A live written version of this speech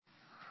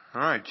All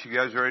right, you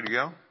guys ready to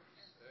go?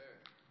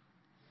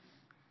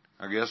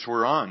 I guess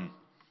we're on.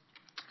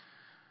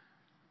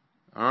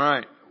 All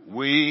right,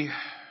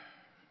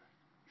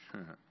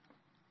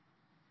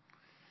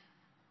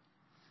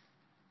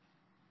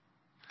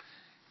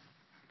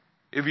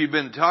 if you've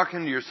been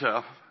talking to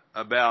yourself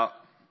about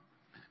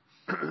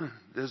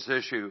this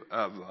issue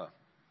of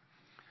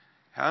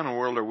how in the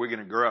world are we going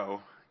to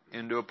grow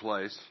into a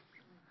place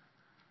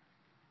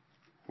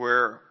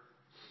where,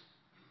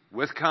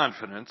 with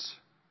confidence,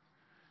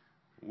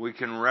 we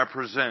can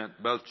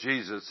represent both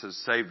Jesus as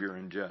Savior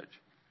and Judge.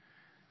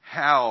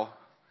 How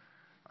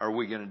are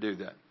we going to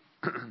do that?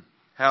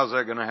 How's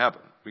that going to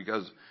happen?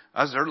 Because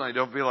I certainly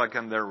don't feel like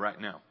I'm there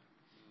right now.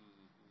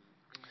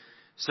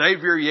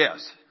 Savior,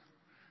 yes.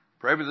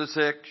 Pray for the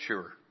sick,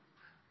 sure.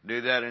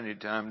 Do that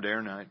anytime, day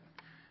or night.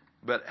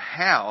 But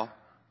how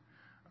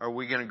are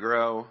we going to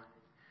grow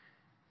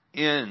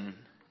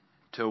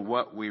into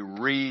what we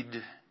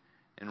read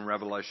in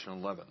Revelation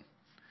 11?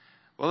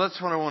 Well,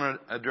 that's what I want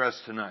to address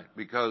tonight,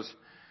 because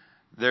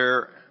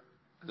our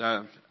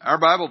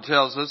Bible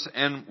tells us,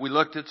 and we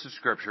looked at the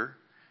scripture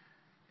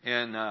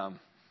in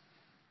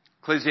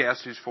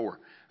Ecclesiastes 4,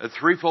 a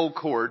threefold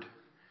cord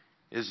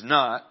is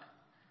not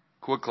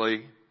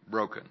quickly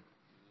broken.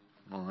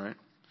 All right?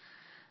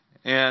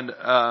 And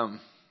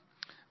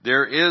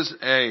there is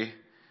a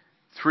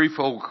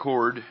threefold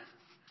cord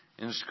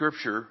in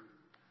scripture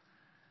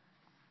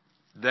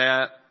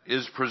that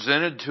is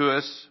presented to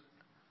us.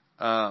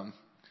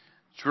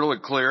 It's really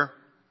clear,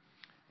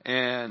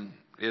 and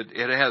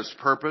it has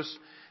purpose,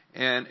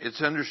 and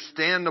it's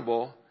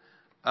understandable.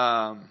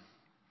 The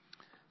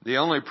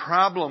only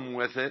problem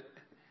with it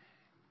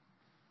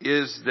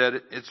is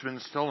that it's been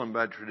stolen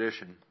by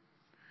tradition.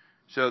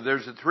 So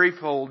there's a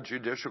threefold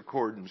judicial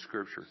cord in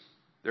Scripture.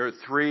 There are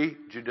three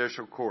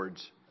judicial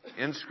cords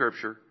in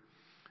Scripture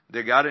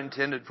that God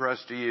intended for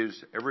us to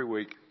use every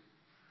week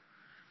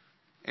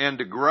and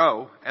to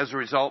grow as a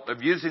result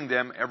of using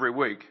them every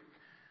week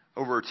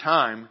over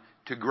time,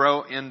 to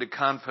grow into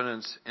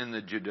confidence in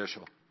the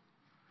judicial.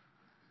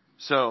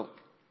 So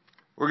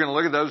we're going to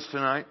look at those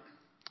tonight.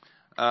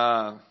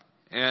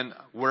 And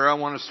where I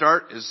want to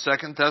start is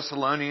 2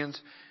 Thessalonians,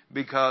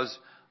 because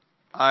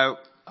I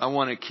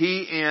want to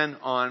key in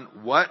on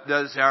what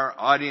does our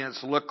audience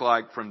look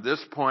like from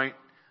this point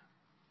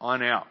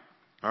on out.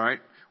 All right?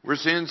 We're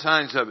seeing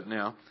signs of it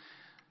now.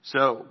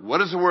 So what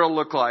does the world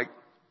look like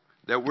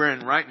that we're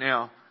in right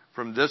now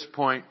from this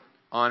point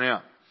on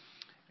out?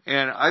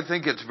 And I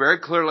think it's very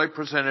clearly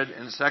presented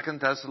in 2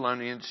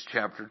 Thessalonians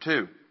chapter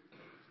 2.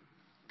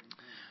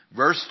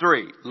 Verse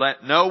 3,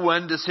 let no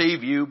one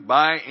deceive you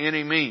by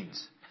any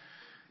means.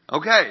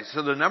 Okay,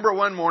 so the number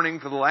one warning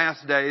for the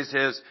last days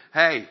is,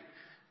 hey,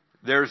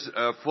 there's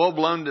a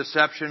full-blown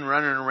deception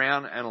running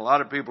around and a lot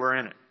of people are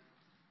in it.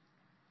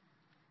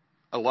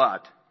 A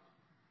lot.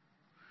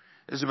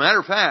 As a matter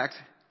of fact,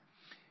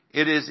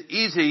 it is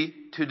easy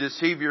to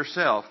deceive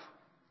yourself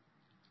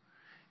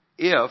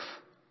if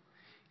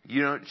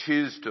you don't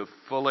choose to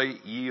fully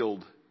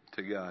yield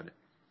to God.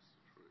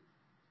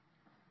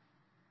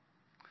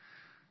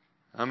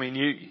 I mean,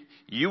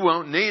 you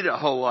won't need a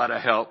whole lot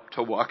of help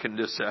to walk in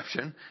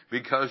deception,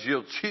 because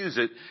you'll choose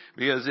it,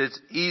 because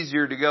it's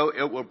easier to go.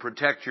 It will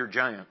protect your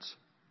giants.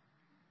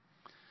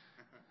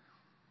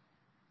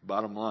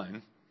 Bottom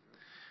line.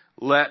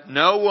 Let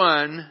no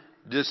one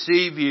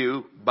deceive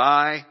you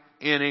by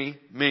any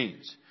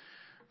means.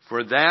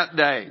 For that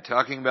day,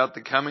 talking about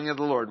the coming of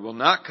the Lord, will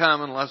not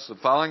come unless the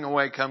falling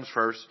away comes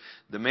first.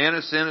 The man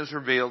of sin is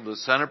revealed, the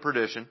son of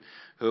perdition,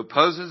 who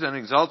opposes and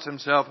exalts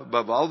himself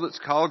above all that's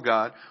called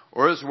God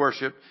or is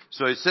worshipped.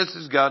 So he sits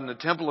as God in the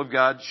temple of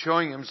God,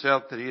 showing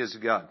himself that he is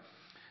God.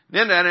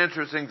 Isn't that an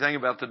interesting thing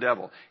about the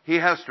devil? He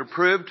has to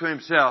prove to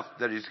himself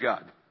that he's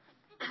God.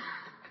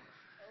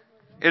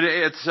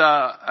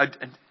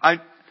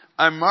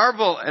 I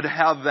marvel at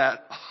how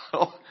that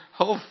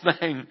whole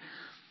thing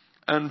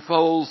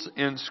unfolds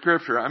in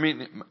Scripture. I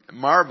mean,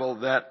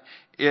 marvel that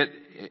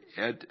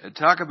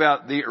talk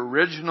about the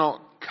original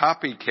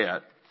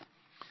copycat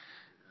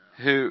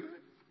who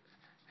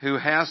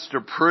has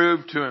to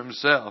prove to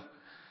himself.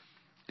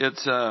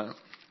 It's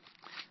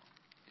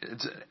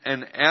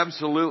an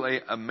absolutely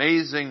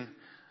amazing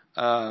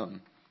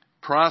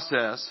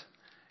process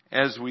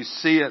as we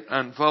see it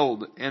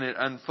unfold, and it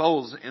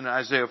unfolds in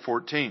Isaiah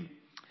 14,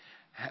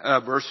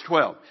 verse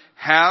 12.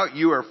 How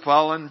you are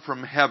fallen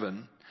from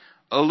heaven,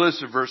 O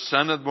Lucifer,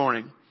 son of the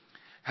morning,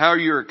 how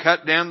you are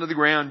cut down to the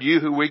ground,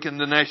 you who weaken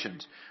the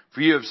nations.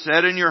 For you have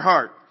said in your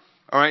heart.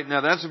 All right,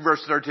 now that's in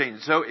verse 13.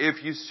 So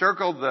if you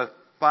circle the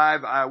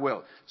 5 I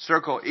will,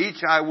 circle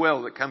each I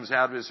will that comes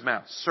out of his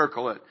mouth,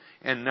 circle it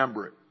and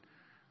number it.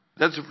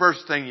 That's the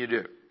first thing you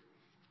do.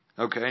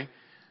 Okay?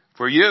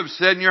 For you have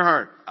said in your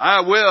heart,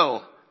 I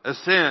will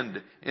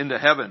ascend into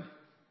heaven.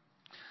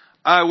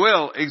 I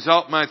will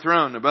exalt my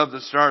throne above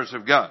the stars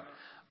of God.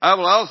 I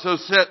will also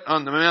sit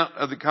on the mount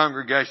of the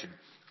congregation.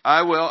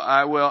 I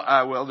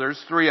will.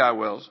 There's 3 I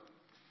wills.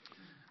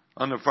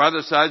 On the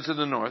farther sides of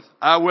the north.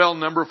 I will,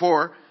 number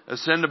 4,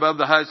 ascend above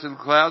the heights of the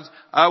clouds.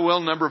 I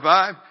will, number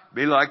 5,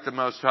 be like the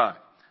Most High.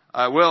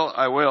 I will,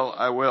 I will,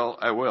 I will,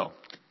 I will.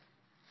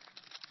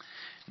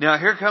 Now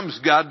here comes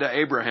God to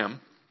Abraham,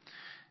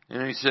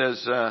 and he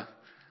says,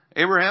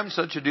 Abraham,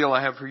 such a deal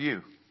I have for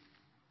you.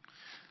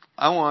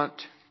 I want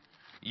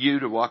you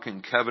to walk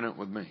in covenant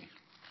with me,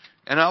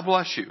 and I'll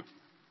bless you.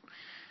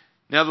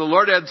 Now the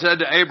Lord had said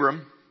to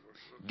Abram,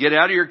 get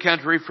out of your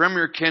country, from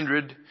your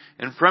kindred,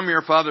 and from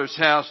your father's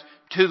house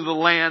to the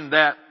land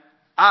that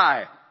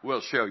I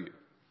will show you.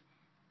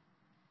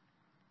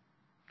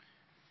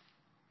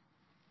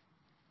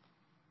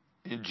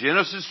 In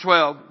Genesis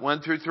 12,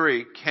 1 through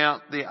 3,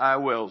 count the I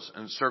wills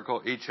and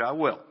circle each I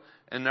will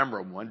and number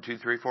them 1, 2,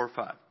 3, 4,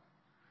 5.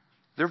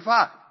 They're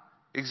 5.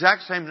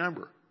 Exact same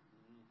number.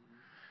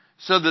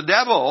 So the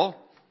devil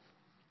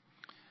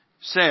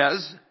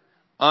says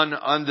on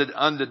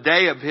the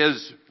day of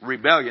his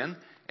rebellion,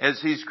 as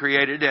he's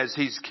created, as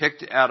he's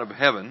kicked out of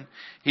heaven,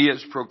 he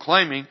is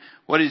proclaiming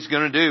what he's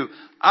going to do.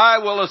 I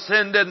will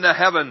ascend into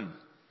heaven.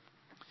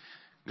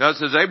 God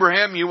says,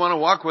 Abraham, you want to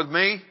walk with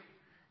me?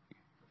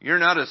 You're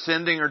not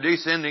ascending or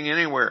descending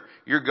anywhere.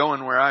 You're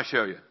going where I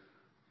show you.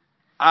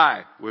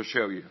 I will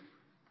show you.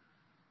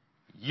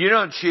 You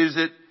don't choose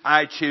it.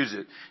 I choose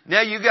it.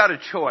 Now you got a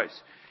choice.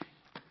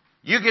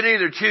 You can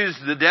either choose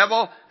the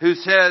devil who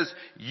says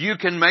you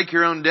can make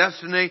your own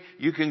destiny.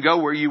 You can go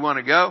where you want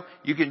to go.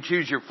 You can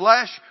choose your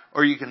flesh,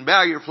 or you can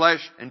bow your flesh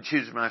and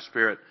choose my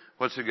spirit.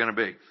 What's it going to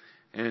be?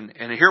 And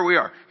here we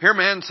are. Here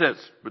man sits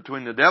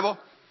between the devil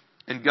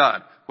and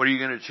God. What are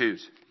you going to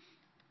choose?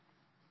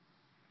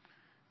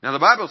 Now the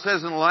Bible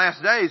says in the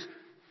last days,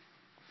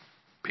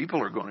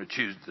 people are going to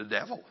choose the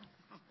devil.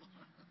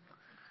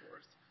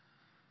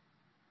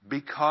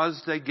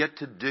 Because they get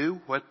to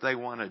do what they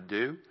want to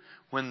do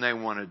when they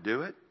want to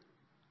do it.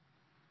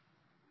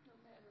 No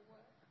matter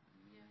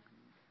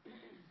what.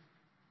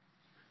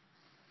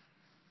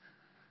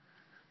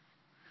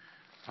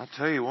 I'll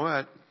tell you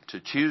what, to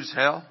choose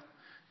hell,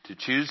 to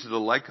choose the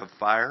lake of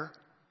fire,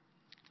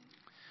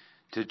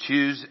 to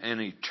choose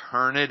an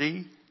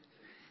eternity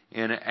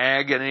in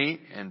agony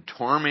and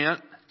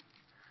torment,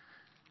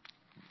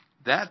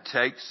 that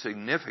takes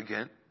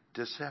significant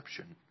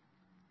deception.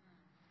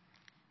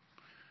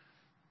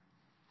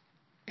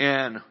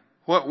 And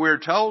what we're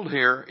told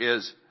here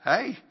is,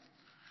 hey,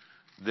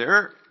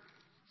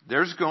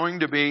 there's going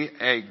to be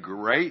a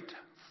great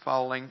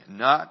falling,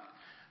 not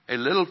a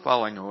little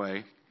falling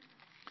away.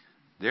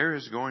 There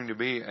is going to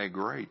be a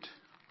great.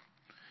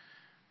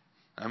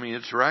 I mean,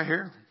 it's right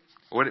here.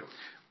 What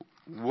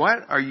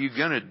are you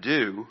going to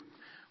do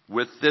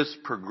with this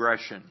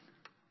progression?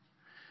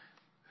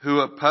 Who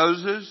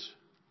opposes?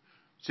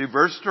 See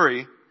verse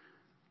 3.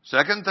 2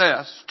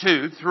 Thess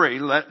 2, 3,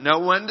 let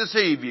no one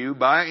deceive you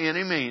by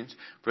any means,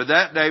 for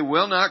that day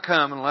will not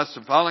come unless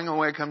the falling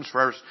away comes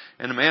first,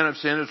 and the man of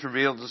sin is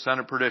revealed, the son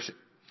of perdition.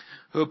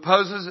 Who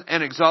opposes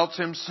and exalts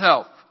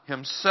himself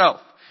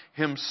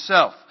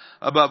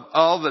above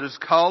all that is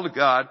called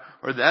God,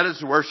 or that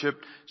is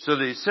worshipped, so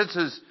that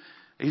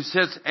he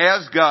sits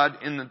as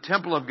God in the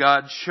temple of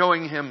God,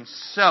 showing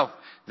himself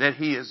that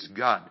he is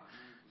God.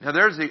 Now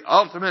there's the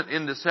ultimate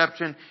in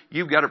deception.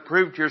 You've got to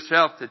prove to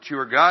yourself that you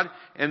are God.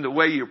 And the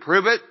way you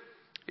prove it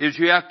is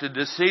you have to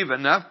deceive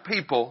enough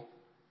people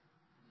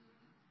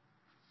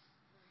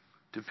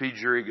to feed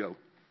your ego.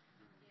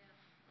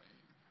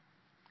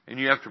 And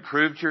you have to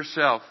prove to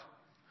yourself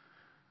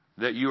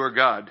that you are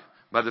God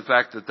by the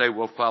fact that they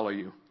will follow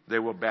you. They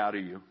will bow to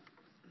you.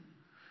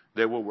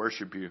 They will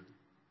worship you.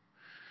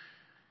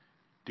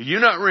 Do you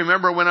not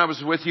remember when I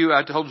was with you,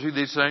 I told you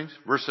these things?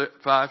 Verse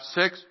 5,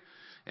 6.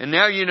 And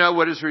now you know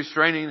what is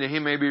restraining, that he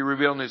may be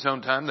revealed in his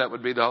own time. That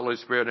would be the Holy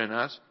Spirit in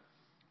us.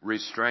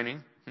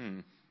 Restraining.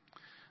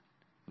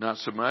 Not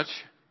so much.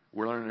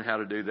 We're learning how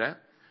to do that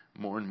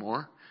more and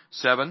more.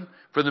 7.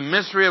 For the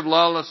mystery of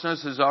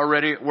lawlessness is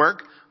already at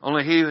work.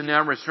 Only he who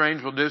now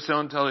restrains will do so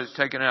until he is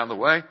taken out of the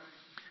way.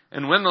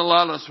 And when the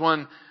lawless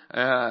one,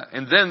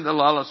 then the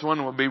lawless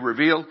one will be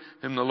revealed,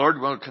 whom the Lord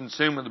will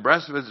consume with the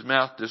breath of his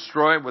mouth,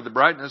 destroy with the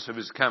brightness of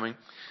his coming.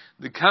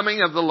 The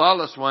coming of the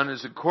lawless one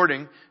is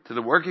according to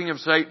the working of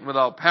Satan with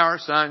all power,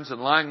 signs, and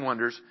lying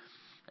wonders,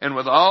 and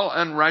with all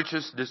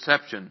unrighteous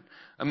deception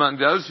among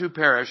those who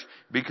perish,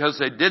 because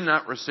they did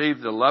not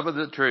receive the love of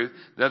the truth,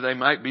 that they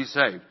might be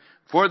saved.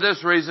 For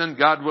this reason,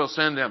 God will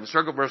send them.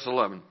 Circle verse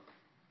 11.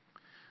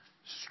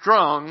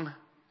 Strong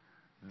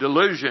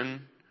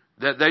delusion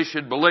that they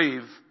should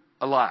believe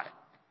a lie.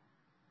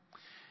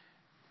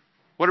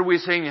 What are we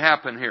seeing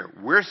happen here?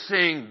 We're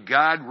seeing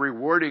God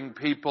rewarding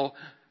people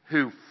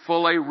who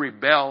fully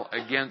rebel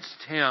against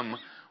him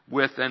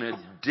with an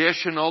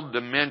additional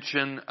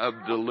dimension of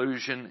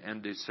delusion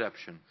and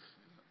deception.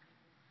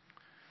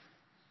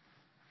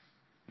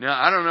 Now,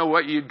 I don't know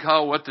what you'd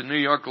call what the New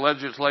York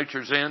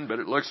legislature's in, but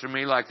it looks to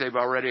me like they've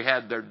already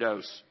had their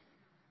dose.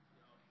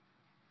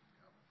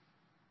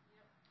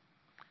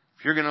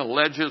 If you're going to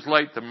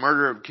legislate the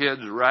murder of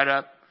kids right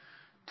up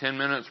 10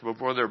 minutes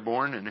before they're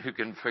born, and who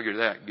can figure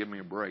that? Give me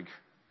a break.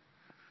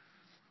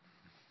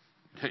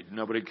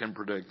 Nobody can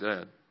predict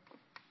that.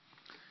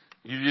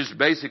 You're just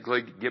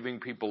basically giving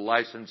people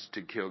license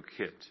to kill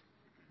kids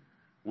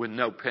with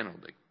no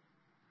penalty.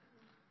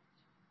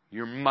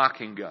 You're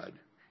mocking God.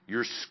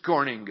 You're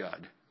scorning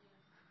God.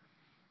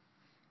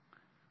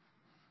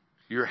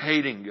 You're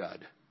hating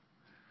God.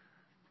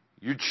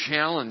 You're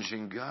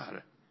challenging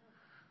God.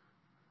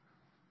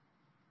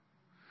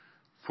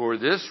 For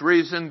this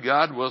reason,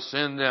 God will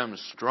send them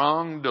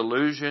strong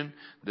delusion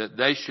that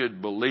they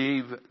should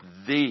believe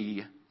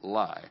the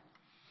lie,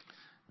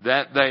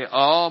 that they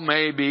all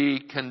may be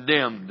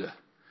condemned,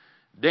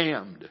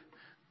 damned,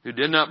 who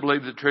did not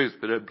believe the truth,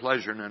 but had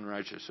pleasure in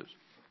unrighteousness.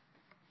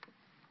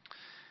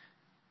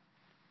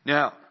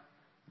 Now,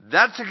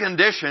 that's a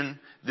condition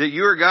that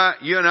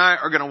you and I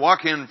are going to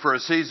walk in for a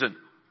season.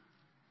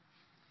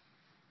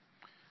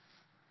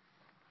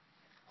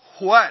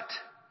 What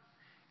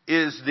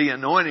is the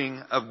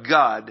anointing of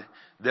God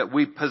that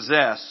we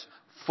possess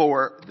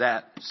for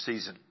that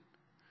season?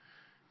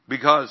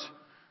 Because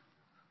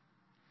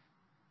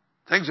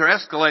things are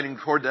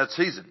escalating toward that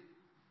season.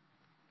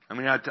 I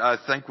mean, I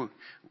think if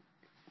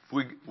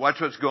we watch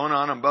what's going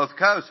on both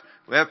coasts,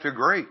 we have to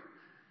agree.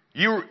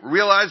 You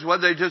realize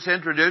what they just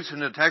introduced in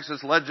the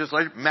Texas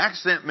legislature?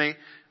 Max sent me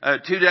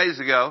 2 days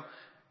ago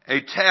a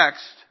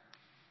text.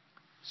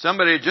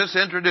 Somebody had just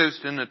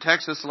introduced in the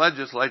Texas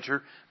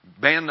legislature,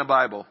 ban the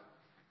Bible.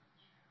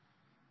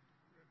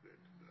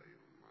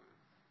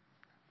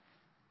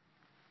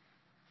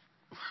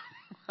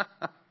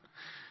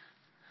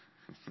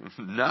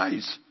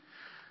 Nice.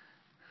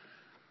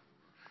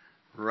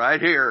 Right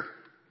here.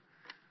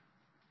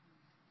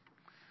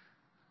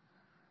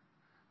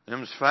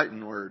 Them's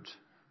fighting words.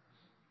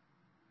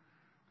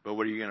 But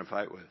what are you going to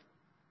fight with?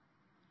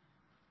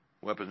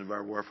 Weapons of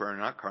our warfare are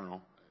not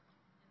carnal.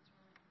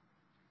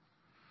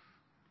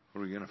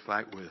 What are we going to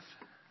fight with?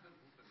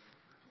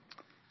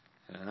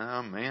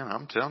 Oh man,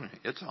 I'm telling you,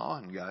 it's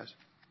on, guys.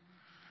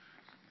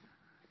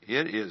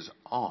 It is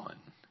on.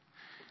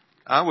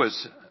 I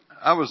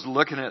was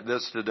looking at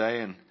this today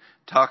and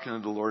talking to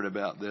the Lord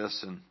about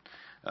this,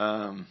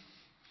 and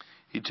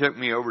He took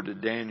me over to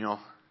Daniel.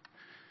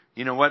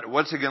 You know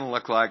what's it going to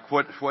look like?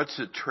 What's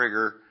the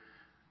trigger?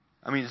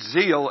 I mean,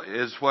 zeal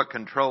is what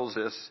controls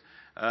this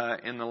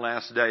in the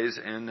last days,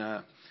 and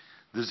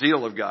the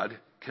zeal of God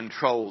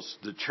controls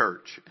the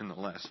church in the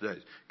last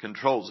days.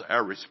 Controls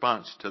our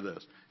response to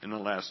this in the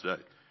last days.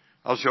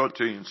 I'll show it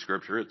to you in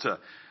Scripture. It's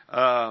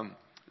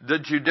the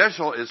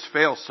judicial is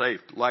fail-safe,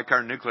 like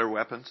our nuclear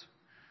weapons.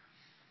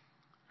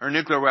 Our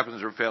nuclear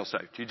weapons are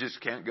fail-safe. You just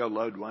can't go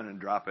load one and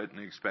drop it and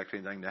expect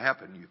anything to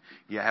happen.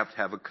 You have to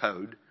have a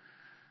code.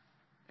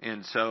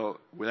 And so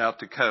without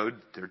the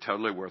code, they're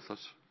totally worthless.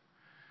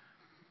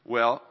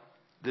 Well,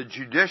 the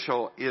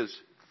judicial is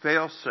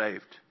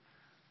fail-safe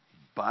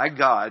by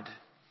God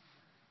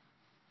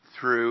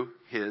through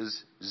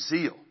His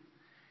zeal.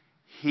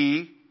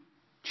 He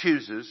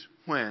chooses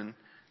when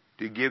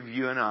to give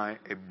you and I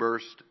a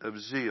burst of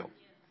zeal.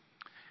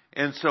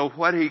 And so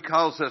what He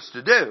calls us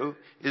to do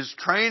is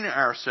train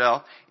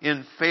ourselves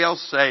in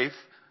fail-safe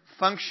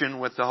function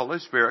with the Holy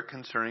Spirit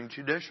concerning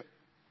judicial.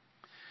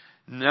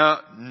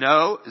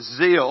 No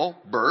zeal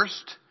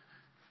burst,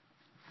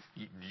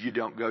 you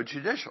don't go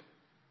judicial.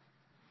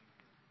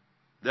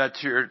 That's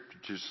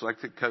just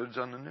like the codes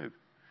on the nuke.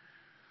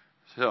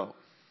 So,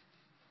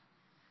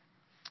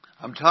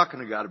 I'm talking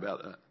to God about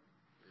that.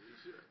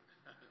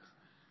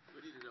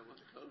 We need to know what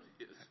the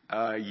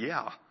code is.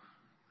 Yeah.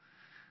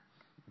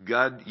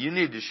 God, you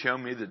need to show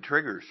me the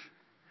triggers.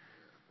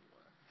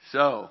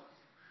 So,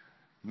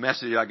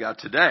 message I got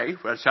today,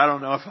 which I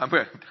don't know if I'm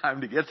going to have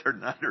time to get there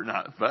tonight or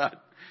not,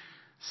 but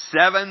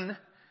 7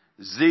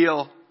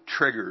 zeal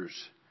triggers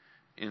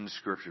in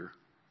Scripture.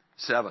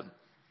 7.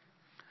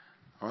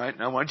 All right,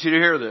 now I want you to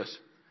hear this,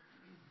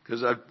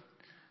 because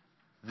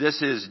this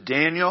is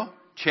Daniel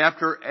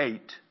chapter 8,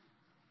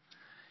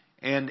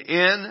 and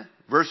in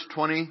verse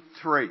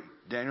 23,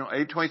 Daniel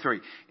 8:23,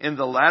 in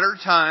the latter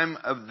time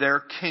of their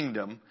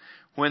kingdom,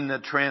 when the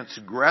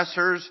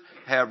transgressors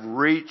have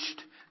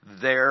reached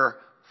their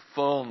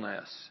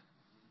fullness,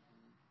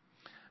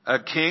 a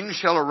king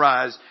shall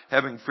arise,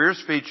 having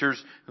fierce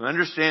features, who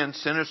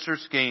understands sinister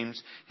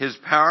schemes. His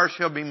power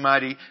shall be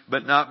mighty,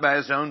 but not by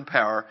his own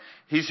power.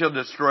 He shall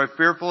destroy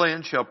fearfully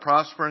and shall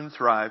prosper and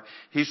thrive.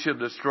 He shall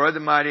destroy the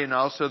mighty and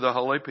also the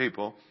holy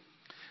people.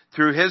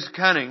 Through his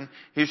cunning,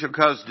 he shall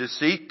cause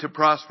deceit to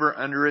prosper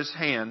under his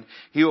hand.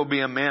 He will be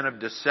a man of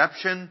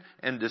deception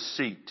and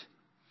deceit.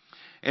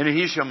 And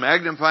he shall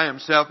magnify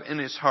himself in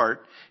his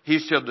heart. He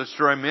shall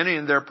destroy many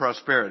in their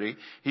prosperity.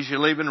 He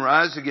shall even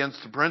rise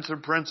against the prince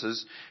of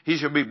princes. He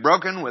shall be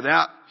broken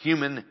without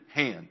human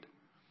hand.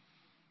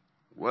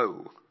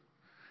 Whoa.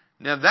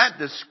 Now that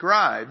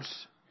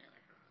describes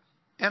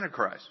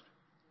Antichrist.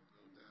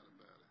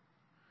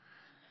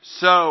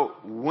 So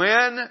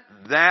when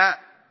that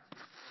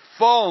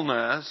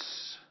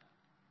fullness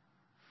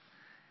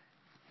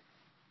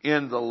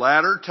in the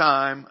latter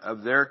time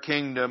of their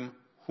kingdom,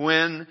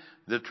 when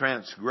the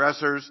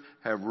transgressors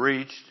have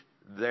reached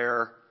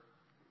their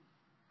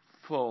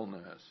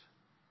fullness.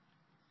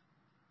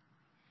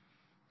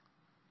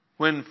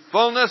 When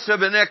fullness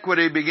of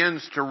iniquity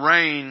begins to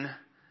reign,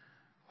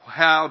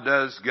 how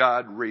does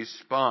God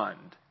respond?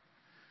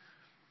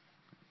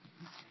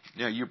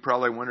 Now, you're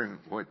probably wondering,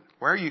 why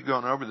are you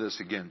going over this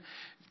again?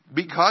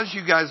 Because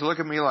you guys look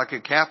at me like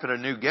a calf at a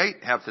new gate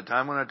half the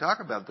time when I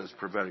talk about this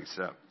prophetic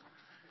stuff.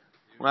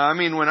 Well, I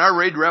mean, when I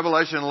read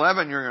Revelation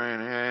 11, you're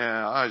going,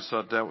 yeah, I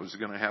thought that was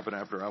going to happen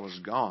after I was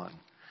gone.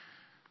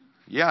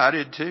 Yeah, I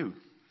did too.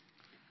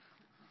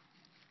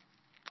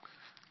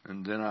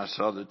 And then I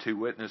saw the Two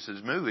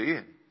Witnesses movie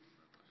and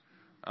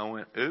I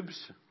went, oops,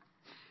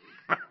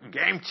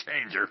 game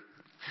changer.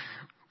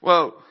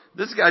 Well,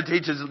 this guy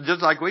teaches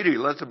just like we do. He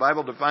lets the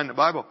Bible define the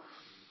Bible.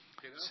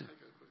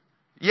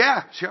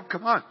 Yeah, sure,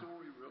 come on.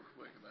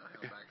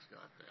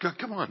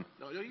 Come on.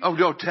 Oh,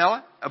 don't tell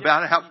it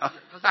about how.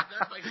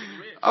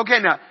 Okay,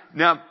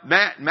 now,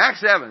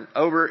 Max Evans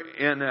over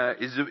in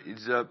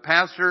is a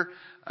pastor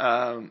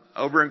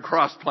over in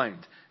Cross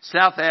Plains,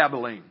 South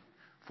Abilene,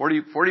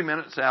 40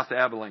 minutes south of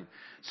Abilene.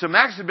 So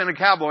Max has been a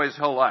cowboy his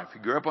whole life. He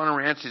grew up on a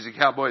ranch. He's a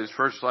cowboy his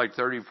first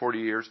 30, 40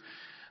 years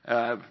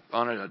on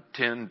a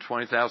 10,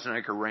 20,000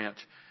 acre ranch.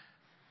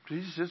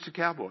 He's just a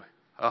cowboy,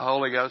 a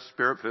Holy Ghost,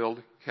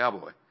 Spirit-filled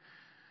cowboy.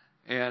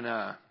 And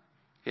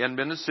he hadn't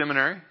been to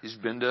seminary. He's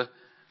been to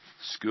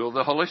School of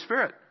the Holy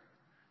Spirit,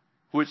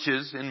 which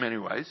is, in many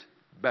ways,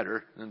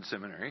 better than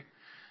seminary.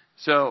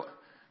 So,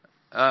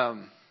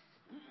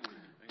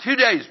 2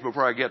 days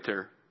before I get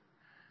there,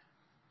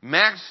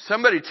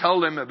 somebody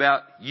told him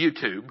about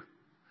YouTube.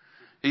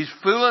 He's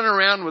fooling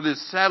around with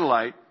his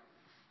satellite,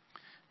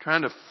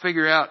 trying to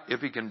figure out if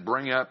he can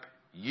bring up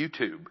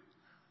YouTube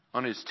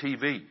on his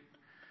TV.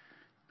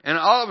 And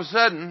all of a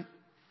sudden,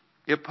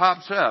 it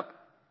pops up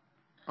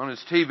on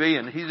his TV,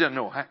 and he doesn't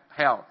know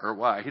how or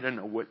why. He doesn't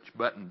know which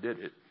button did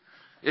it.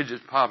 It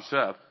just pops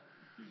up.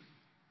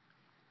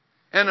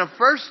 And the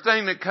first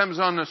thing that comes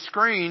on the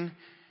screen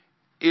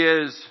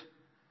is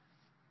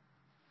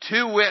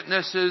Two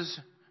Witnesses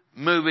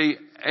movie,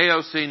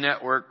 AOC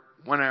Network,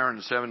 1 hour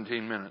and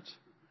 17 minutes.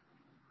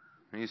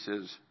 And he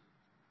says,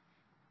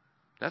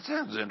 that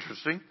sounds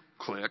interesting.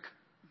 Click.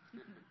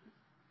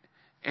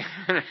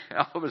 And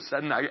all of a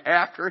sudden,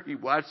 after he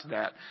watched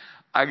that,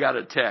 I got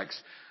a text.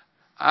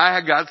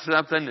 I got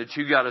something that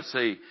you got to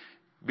see.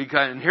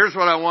 And here's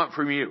what I want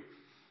from you.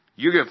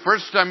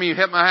 First time you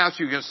hit my house,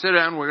 you're going to sit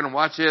down, we're going to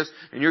watch this,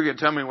 and you're going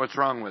to tell me what's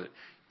wrong with it.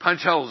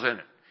 Punch holes in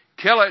it.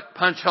 Kill it,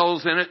 punch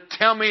holes in it.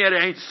 Tell me it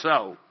ain't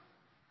so.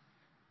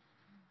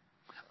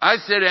 I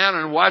sit down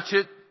and watch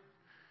it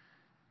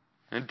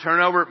and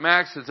turn over at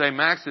Max and say,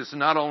 Max, it's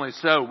not only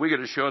so, we got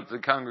to show it to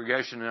the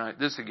congregation tonight.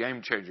 This is a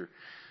game changer.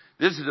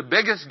 This is the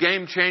biggest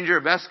game changer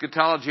of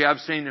eschatology I've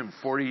seen in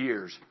 40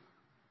 years.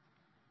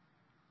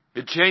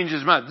 It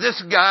changes my.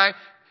 This guy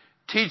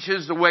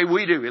teaches the way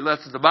we do. He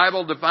lets the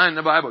Bible define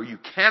the Bible. You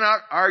cannot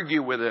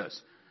argue with this.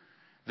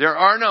 There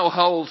are no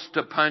holes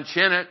to punch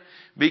in it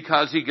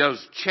because he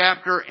goes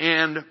chapter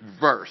and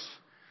verse.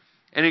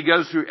 And he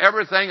goes through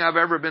everything I've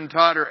ever been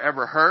taught or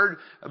ever heard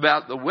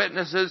about the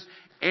witnesses.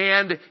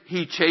 And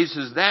he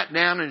chases that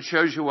down and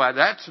shows you why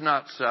that's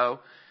not so.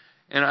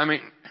 And I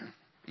mean,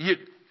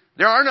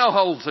 there are no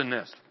holes in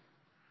this.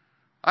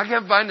 I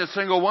can't find a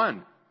single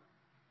one.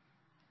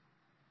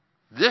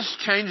 This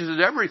changes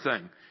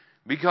everything.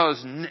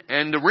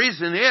 And the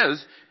reason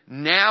is,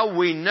 now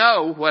we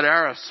know what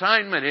our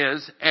assignment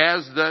is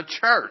as the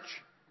church.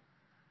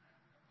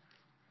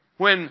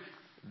 When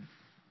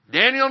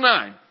Daniel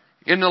 9,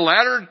 in the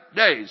latter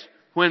days,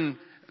 when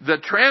the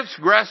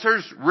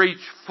transgressors reach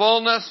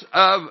fullness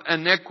of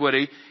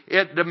iniquity,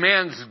 it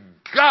demands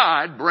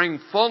God bring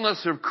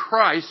fullness of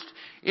Christ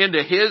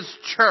into His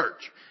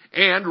church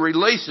and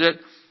release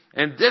it.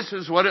 And this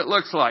is what it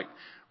looks like.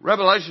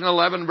 Revelation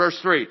 11 verse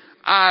 3.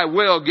 I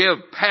will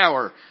give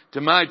power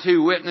to my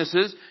two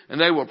witnesses,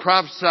 and they will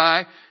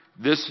prophesy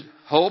this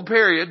whole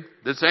period,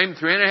 the same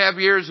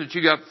 3.5 years that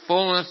you got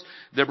fullness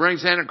that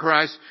brings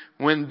Antichrist.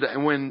 When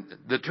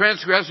the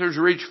transgressors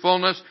reach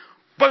fullness,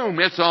 boom,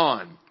 it's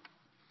on.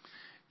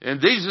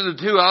 And these are the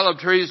two olive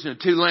trees and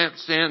the two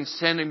lampstands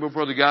standing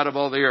before the God of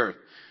all the earth.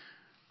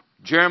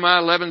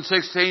 Jeremiah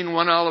 11:16,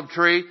 one olive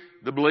tree,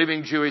 the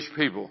believing Jewish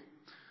people.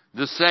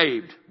 The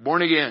saved,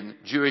 born again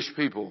Jewish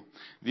people.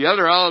 The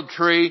other olive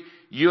tree,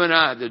 you and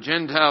I, the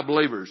Gentile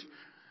believers.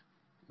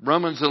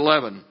 Romans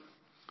 11.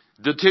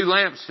 The two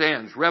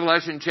lampstands,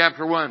 Revelation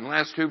chapter 1,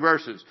 last two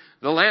verses.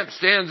 The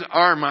lampstands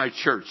are my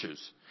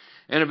churches.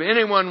 And if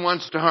anyone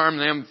wants to harm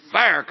them,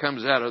 fire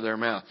comes out of their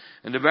mouth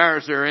and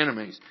devours their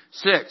enemies.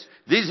 6.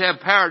 These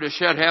have power to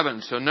shut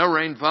heaven so no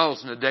rain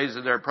falls in the days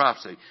of their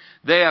prophecy.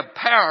 They have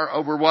power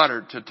over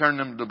water to turn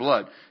them to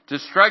blood, to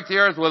strike the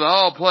earth with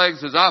all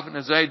plagues as often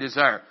as they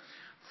desire.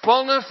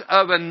 Fullness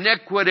of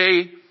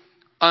iniquity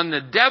on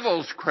the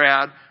devil's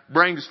crowd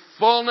brings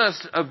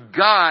fullness of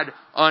God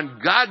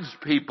on God's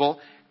people,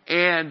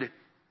 and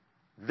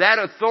that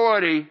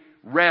authority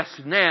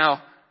rests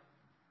now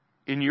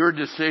in your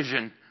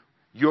decision.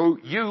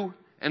 You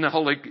and the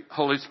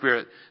Holy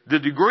Spirit. The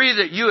degree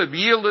that you have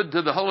yielded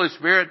to the Holy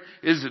Spirit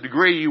is the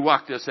degree you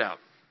walk this out.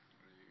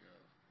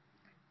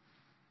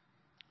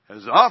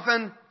 as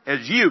often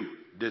as you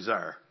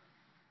desire.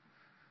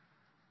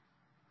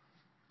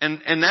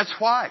 And that's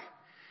why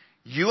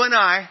you and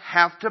I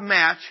have to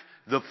match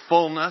the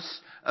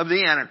fullness of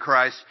the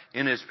Antichrist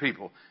in his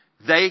people.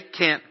 They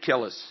can't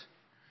kill us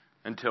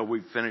until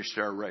we've finished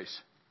our race.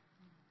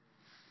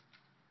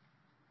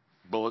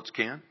 Bullets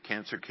can.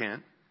 Cancer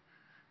can.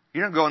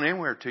 You're not going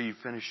anywhere until you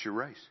finish your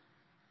race.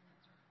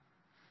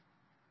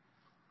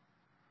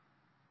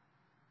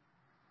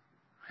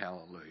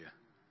 Hallelujah.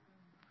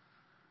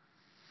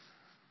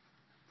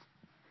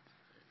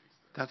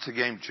 That's a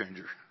game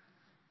changer.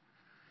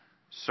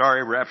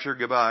 Sorry, rapture,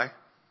 goodbye. It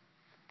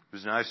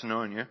was nice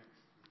knowing you.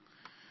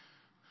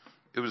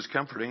 It was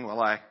comforting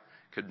while I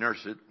could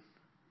nurse it.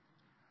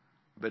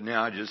 But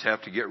now I just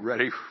have to get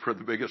ready for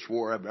the biggest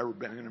war I've ever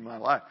been in my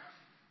life.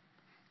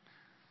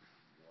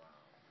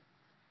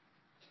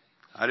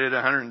 I did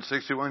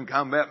 161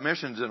 combat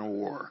missions in a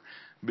war.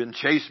 Been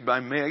chased by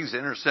MiGs,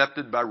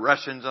 intercepted by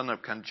Russians on the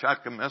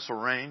Kamchatka missile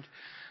range.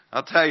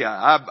 I'll tell you,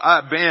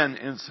 I've been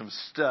in some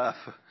stuff.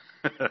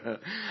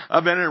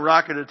 I've been in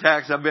rocket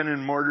attacks. I've been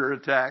in mortar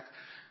attacks.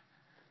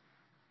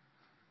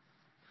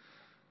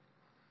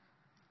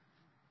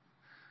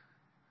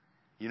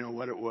 You know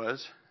what it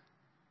was?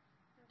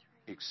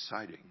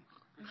 Exciting.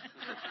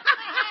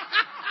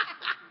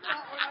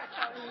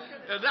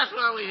 And that's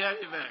why we have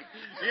you back.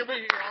 You'll be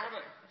here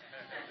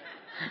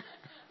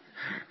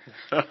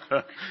all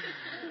day.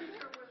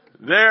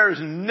 There's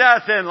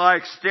nothing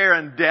like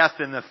staring death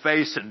in the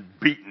face and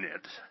beating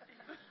it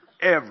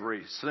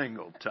every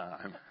single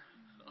time.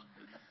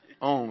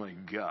 Only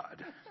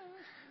God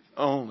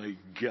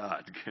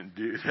can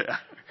do that.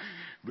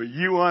 But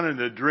you want an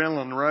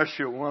adrenaline rush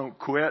that won't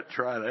quit?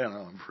 Try that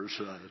on for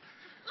size.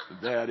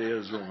 That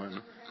is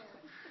one.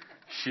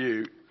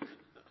 Shoot.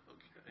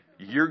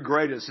 Your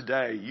greatest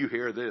day, you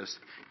hear this,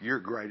 your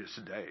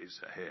greatest day is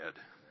ahead.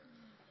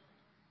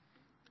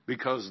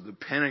 Because the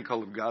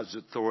pinnacle of God's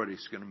authority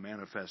is going to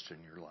manifest in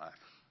your life.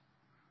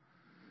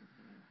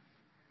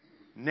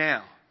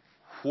 Now,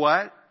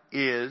 what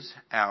is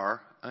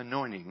our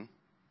anointing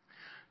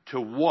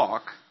to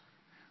walk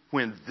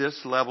when this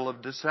level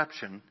of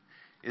deception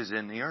is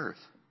in the earth?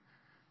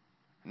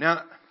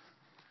 Now,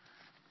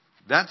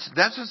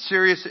 that's a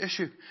serious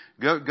issue.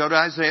 Go to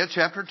Isaiah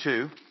chapter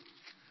 2.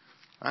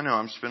 I know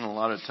I'm spending a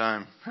lot of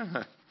time.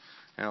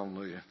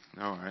 Hallelujah.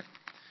 All right.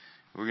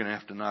 We're going to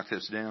have to knock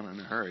this down in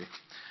a hurry.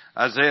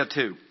 Isaiah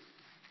 2.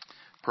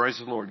 Praise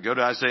the Lord. Go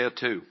to Isaiah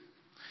 2.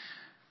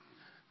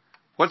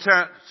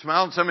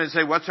 Smile at somebody and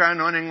say, what's our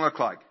anointing look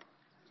like?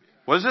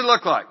 What does it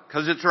look like?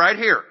 Because it's right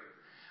here.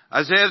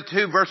 Isaiah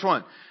 2 verse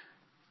 1.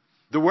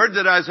 The word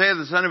that Isaiah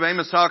the son of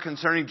Amos saw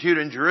concerning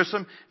Judah and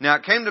Jerusalem. Now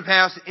it came to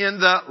pass in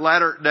the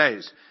latter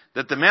days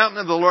that the mountain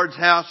of the Lord's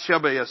house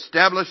shall be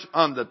established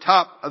on the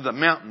top of the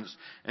mountains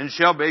and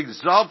shall be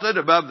exalted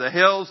above the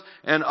hills,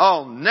 and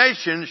all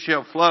nations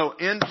shall flow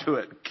into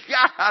it.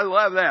 God, I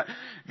love that.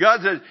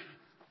 God says,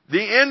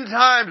 the end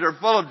times are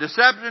full of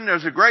deception.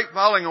 There's a great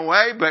falling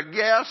away, but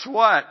guess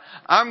what?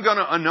 I'm going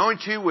to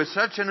anoint you with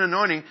such an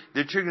anointing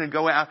that you're going to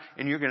go out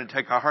and you're going to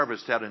take a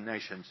harvest out of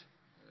nations.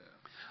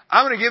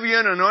 I'm going to give you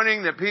an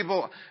anointing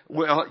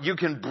that you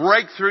can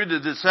break through the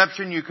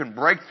deception. You can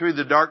break through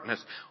the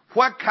darkness.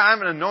 What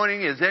kind of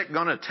anointing is it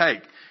going to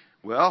take?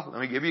 Well,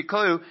 let me give you a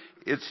clue.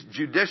 It's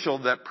judicial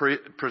that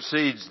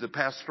precedes the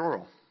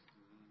pastoral.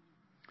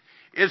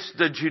 It's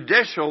the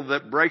judicial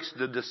that breaks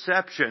the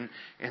deception,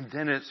 and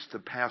then it's the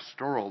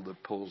pastoral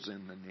that pulls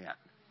in the net,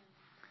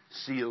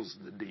 seals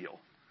the deal,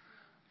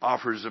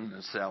 offers them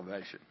the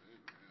salvation.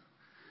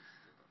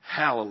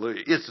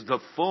 Hallelujah. It's the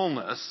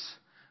fullness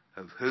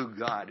of who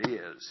God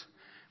is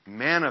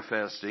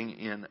manifesting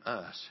in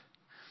us.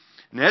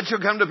 And that shall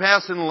come to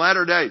pass in the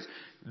latter days.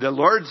 The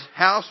Lord's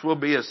house will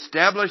be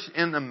established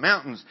in the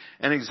mountains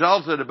and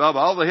exalted above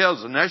all the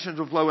hills. The nations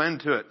will flow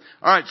into it.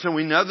 All right, so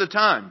we know the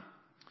time.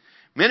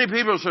 Many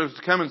people shall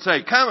come and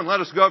say, come and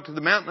let us go up to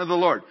the mountain of the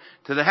Lord,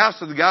 to the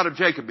house of the God of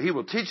Jacob. He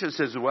will teach us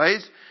his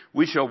ways.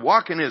 We shall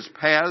walk in his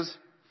paths.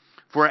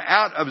 For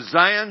out of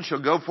Zion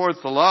shall go forth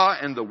the law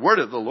and the word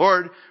of the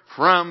Lord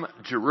from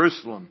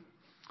Jerusalem.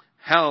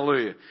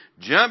 Hallelujah.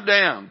 Jump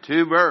down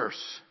to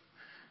verse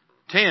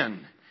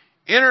 10.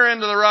 Enter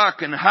into the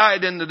rock and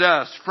hide in the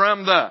dust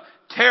from the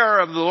terror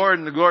of the Lord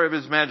and the glory of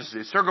his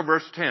majesty. Circle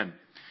verse 10.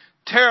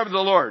 Terror of the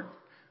Lord.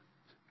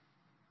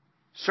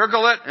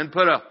 Circle it and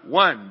put a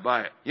 1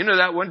 by it. You know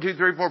that 1, 2,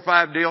 3, 4,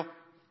 5 deal?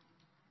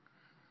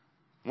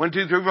 1,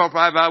 2, 3, 4,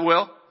 5, I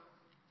will.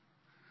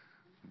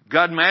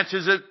 God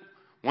matches it.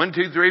 1,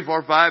 2, 3,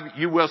 4, 5,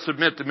 you will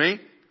submit to me.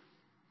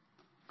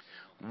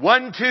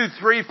 1, 2,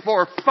 3,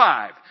 4,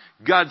 5.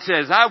 God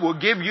says, I will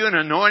give you an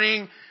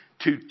anointing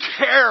to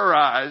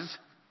terrorize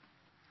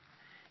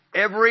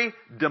every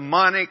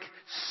demonic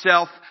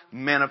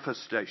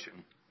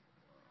self-manifestation.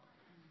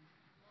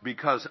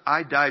 Because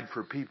I died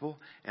for people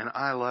and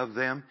I love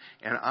them,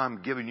 and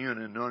I'm giving you an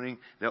anointing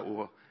that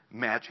will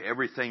match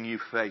everything you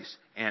face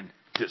and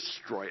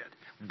destroy it.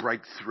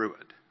 Break through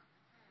it.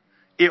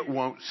 It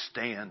won't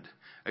stand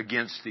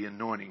against the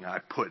anointing I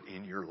put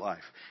in your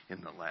life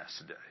in the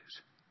last days.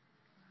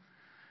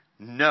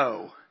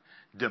 no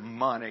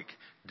demonic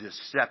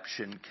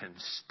deception can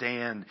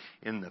stand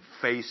in the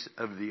face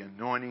of the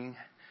anointing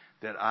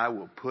that I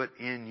will put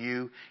in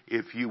you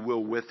if you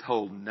will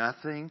withhold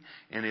nothing,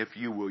 and if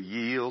you will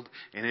yield,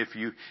 and if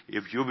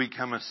you'll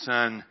become a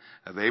son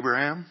of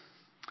Abraham,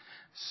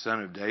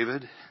 son of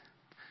David,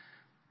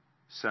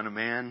 son of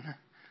man,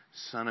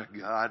 son of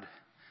God.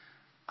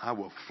 I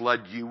will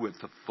flood you with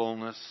the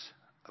fullness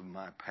of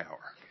my power.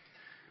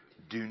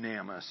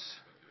 Dunamis,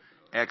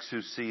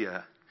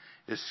 exousia,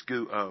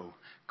 iskuo,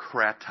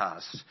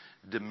 kratos,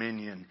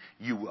 dominion.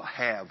 You will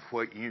have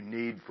what you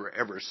need for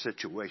every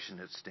situation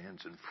that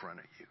stands in front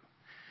of you.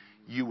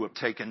 You will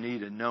take a knee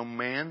to no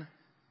man.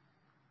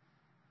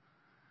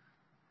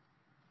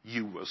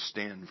 You will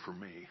stand for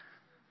me.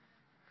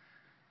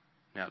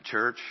 Now,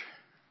 church,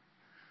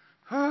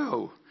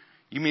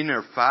 you mean there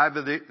are five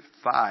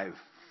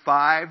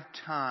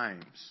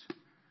times?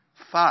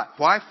 Five.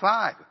 Why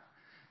five?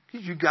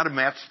 Because you've got to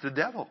match the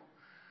devil.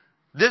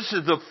 This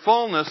is the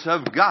fullness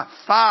of God.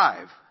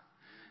 5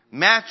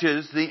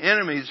 matches the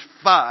enemy's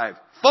 5.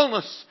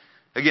 Fullness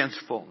against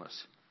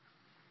fullness.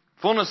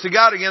 Fullness of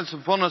God against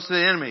the fullness of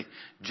the enemy.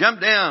 Jump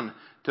down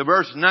to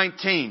verse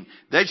 19.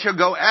 They shall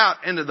go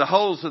out into the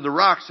holes of the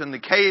rocks and the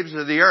caves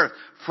of the earth.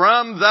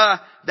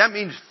 That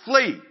means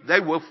flee. They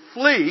will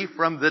flee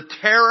from the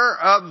terror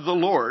of the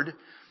Lord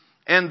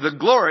and the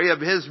glory of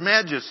His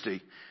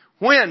majesty.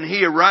 When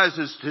He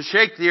arises to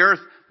shake the earth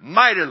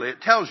mightily.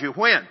 It tells you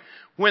when.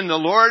 When the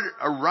Lord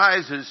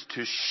arises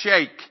to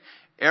shake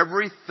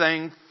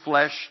everything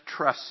flesh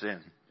trusts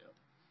in.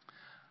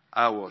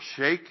 I will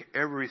shake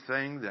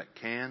everything that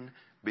can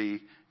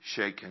be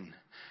shaken,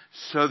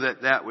 so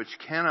that which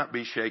cannot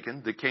be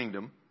shaken, the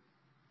kingdom.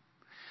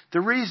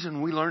 The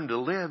reason we learn to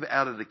live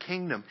out of the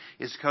kingdom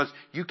is because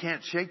you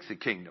can't shake the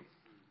kingdom.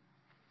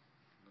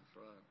 That's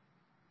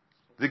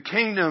right. The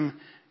kingdom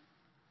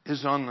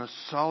is on the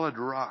solid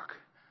rock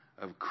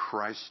of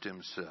Christ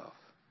Himself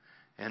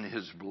and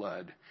His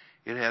blood.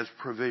 It has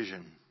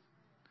provision.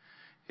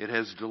 It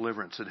has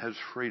deliverance. It has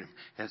freedom.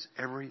 It has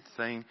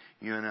everything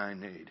you and I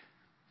need.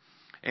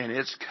 And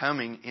it's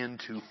coming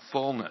into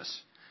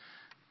fullness.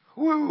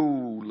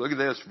 Woo! Look at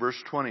this,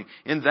 verse 20.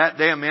 In that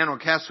day a man will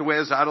cast away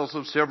his idols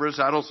of silver, his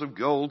idols of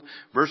gold.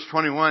 Verse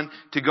 21.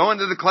 To go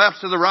into the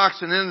clefts of the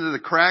rocks and into the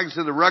crags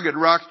of the rugged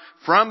rocks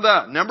from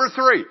the, number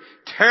 3,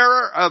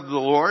 terror of the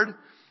Lord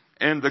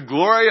and the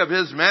glory of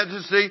His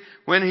majesty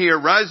when He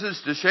arises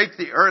to shake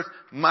the earth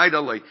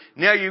mightily.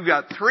 Now you've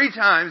got 3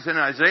 times in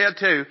Isaiah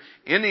 2,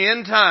 in the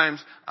end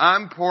times,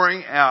 I'm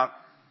pouring out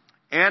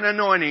an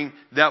anointing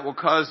that will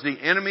cause the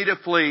enemy to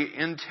flee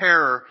in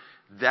terror.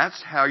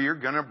 That's how you're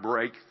going to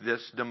break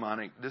this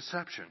demonic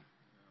deception.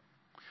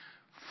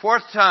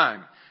 4th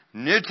time,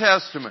 New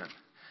Testament.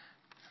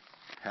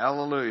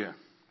 Hallelujah.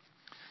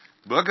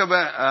 Book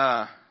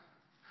of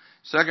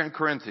 2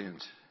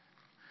 Corinthians.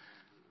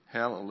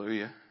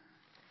 Hallelujah.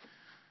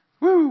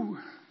 Woo!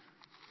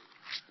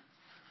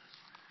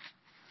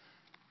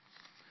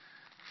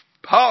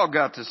 Paul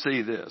got to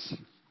see this.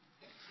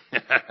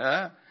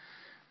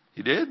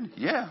 He did?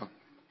 Yeah.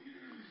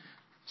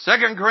 2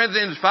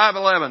 Corinthians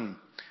 5:11.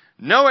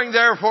 Knowing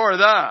therefore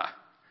the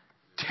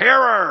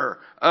terror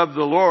of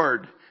the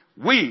Lord,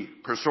 we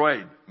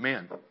persuade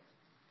men.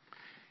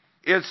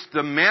 It's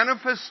the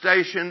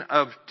manifestation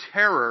of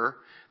terror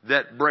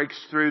that breaks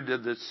through the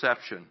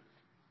deception.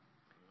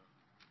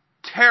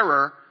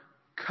 Terror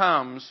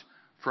comes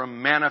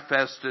from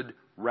manifested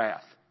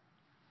wrath.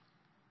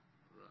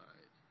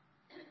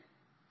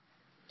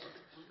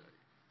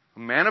 A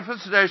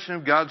manifestation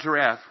of God's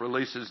wrath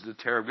releases the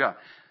terror of God.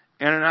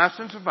 Ananias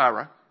and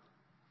Sapphira,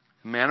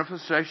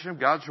 manifestation of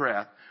God's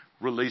wrath,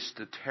 released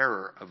the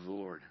terror of the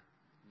Lord.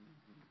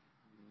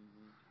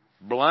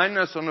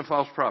 Blindness on the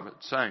false prophet,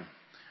 same.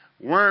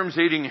 Worms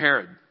eating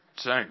Herod,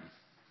 same.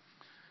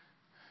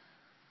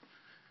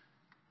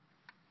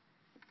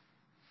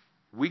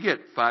 We get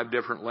 5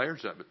 different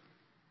layers of it.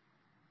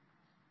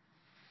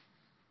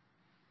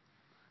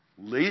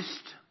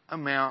 Least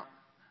amount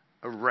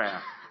of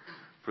wrath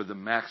for the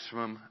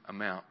maximum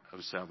amount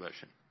of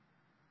salvation.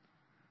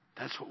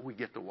 That's what we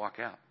get to walk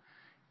out.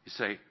 You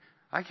say,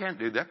 I can't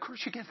do that. Of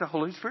course you get. The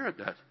Holy Spirit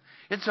does.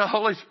 It's the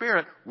Holy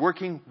Spirit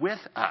working with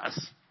us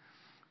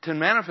to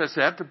manifest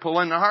that, to pull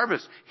in the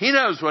harvest. He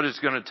knows what it's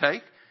going to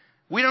take.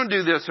 We don't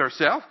do this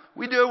ourselves.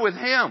 We do it with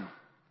Him.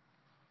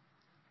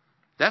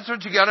 That's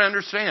what you got to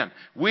understand.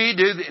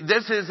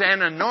 This is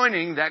an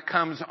anointing that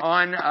comes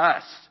on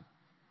us.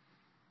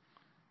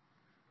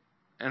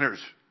 And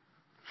there's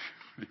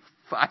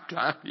 5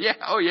 times. Yeah,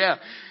 oh yeah.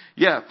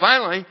 Yeah,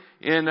 finally,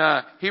 in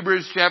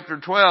Hebrews chapter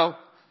 12,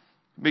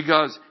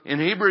 because in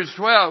Hebrews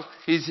 12,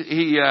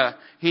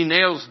 he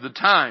nails the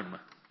time.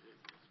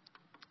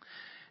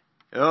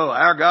 Oh,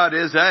 our God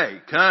is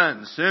a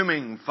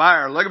consuming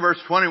fire. Look at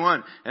verse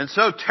 21. And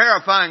so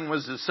terrifying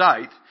was the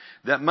sight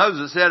that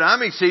Moses said,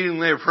 I'm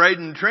exceedingly afraid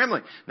and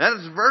trembling. That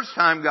is the first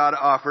time God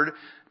offered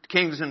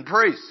kings and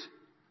priests.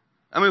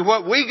 I mean,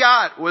 what we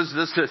got was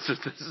the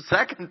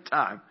second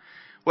time.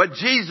 What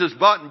Jesus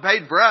bought and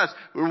paid for us,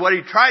 or what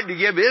He tried to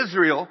give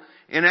Israel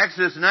in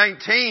Exodus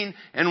 19,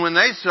 and when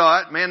they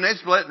saw it, man, they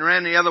split and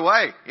ran the other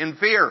way in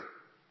fear.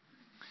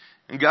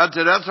 And God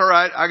said, that's all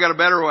right. I got a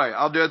better way.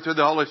 I'll do it through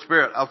the Holy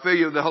Spirit. I'll fill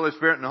you with the Holy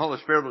Spirit, and the Holy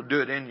Spirit will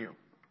do it in you.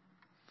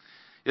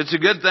 It's a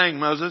good thing,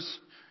 Moses.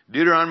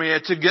 Deuteronomy,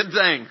 it's a good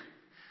thing.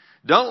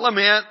 Don't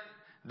lament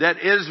that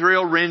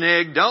Israel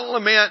reneged. Don't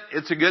lament.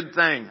 It's a good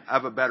thing. I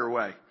have a better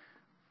way.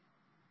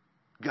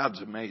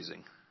 God's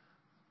amazing.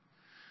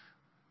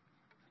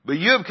 But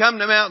you have come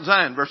to Mount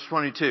Zion, verse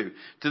 22,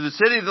 to the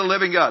city of the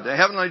living God, the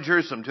heavenly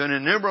Jerusalem, to an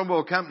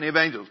innumerable company of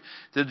angels,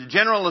 to the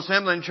general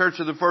assembly and church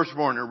of the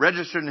firstborn, who are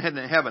registered and hidden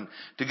in heaven,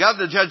 to God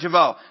the judge of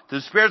all, to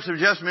the spirits of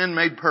just men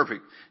made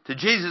perfect, to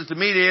Jesus the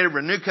mediator of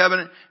a new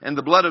covenant, and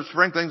the blood of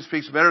sprinkling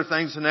speaks better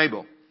things than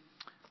Abel.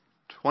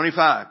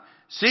 25.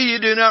 See, you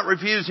do not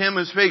refuse him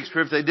who speaks,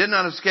 for if they did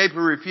not escape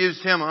who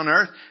refused him on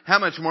earth, how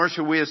much more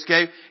shall we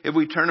escape if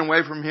we turn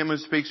away from him who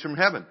speaks from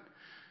heaven?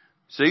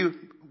 See,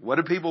 what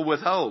do people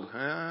withhold?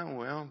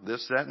 Well,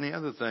 this, that, and the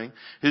other thing.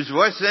 His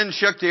voice then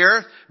shook the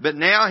earth, but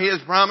now he has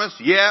promised,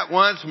 yet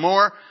once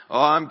more,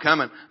 I'm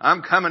coming.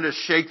 I'm coming to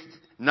shake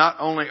not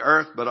only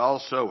earth, but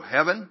also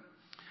heaven.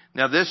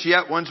 Now this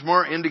yet once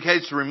more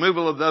indicates the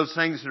removal of those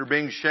things that are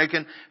being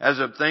shaken as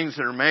of things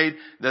that are made,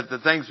 that the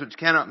things which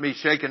cannot be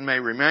shaken may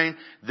remain.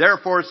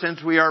 Therefore,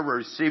 since we are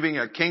receiving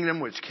a kingdom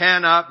which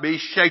cannot be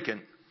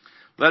shaken,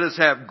 let us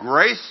have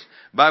grace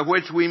by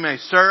which we may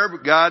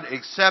serve God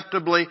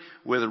acceptably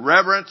with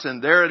reverence.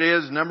 And there it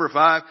is, number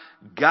 5,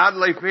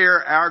 godly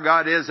fear. Our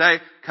God is a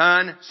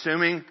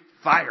consuming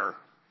fire.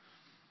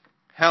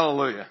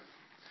 Hallelujah.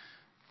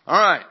 All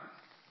right.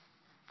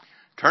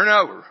 Turn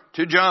over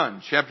to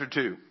John chapter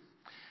 2.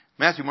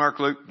 Matthew, Mark,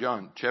 Luke,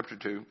 John chapter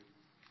 2.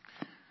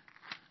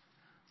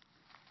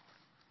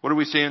 What do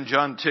we see in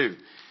John 2?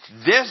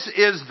 This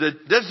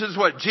is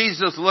what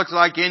Jesus looks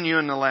like in you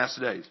in the last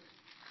days.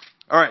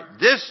 All right.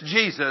 This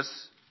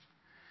Jesus,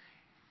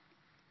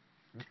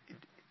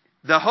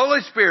 the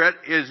Holy Spirit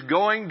is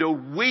going to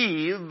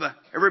weave,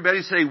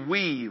 everybody say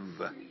weave.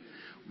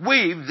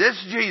 Weave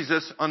this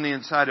Jesus on the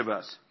inside of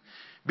us.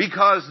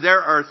 Because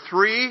there are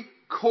 3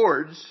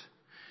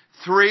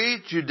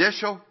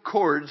 judicial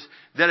cords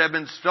that have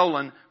been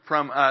stolen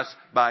from us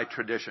by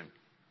tradition.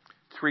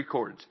 3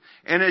 cords.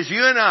 And as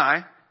you and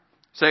I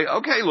say,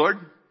 okay, Lord,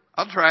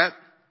 I'll try it,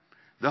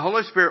 the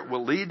Holy Spirit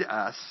will lead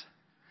us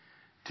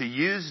to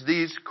use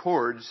these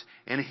cords,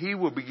 and He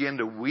will begin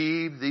to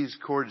weave these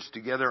cords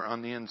together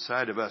on the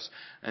inside of us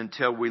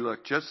until we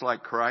look just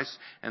like Christ.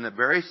 And the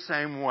very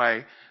same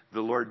way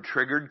the Lord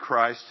triggered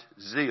Christ's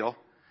zeal,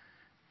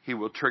 He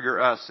will trigger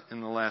us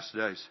in the last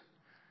days.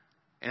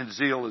 And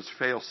zeal is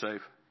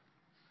fail-safe.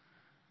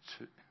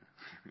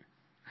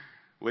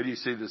 Where do you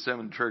see the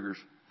 7 triggers?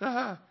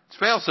 It's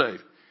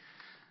fail-safe.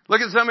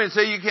 Look at somebody and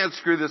say, you can't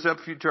screw this up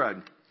if you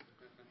tried.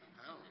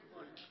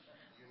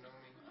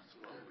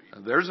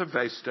 There's a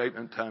faith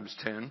statement times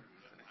 10.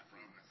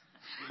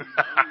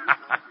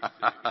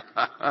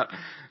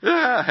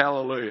 Yeah,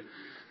 hallelujah.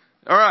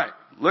 All right.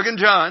 Look in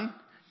John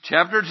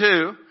chapter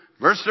 2,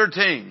 verse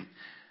 13.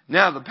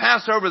 Now the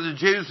Passover of the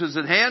Jews was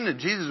at hand, and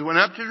Jesus went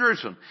up to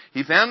Jerusalem.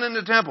 He found in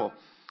the temple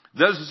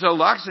those who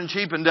sold oxen,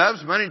 sheep, and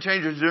doves, money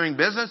changers doing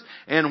business.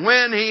 And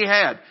when he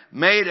had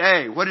made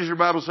what does your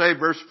Bible say?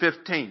 Verse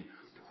 15.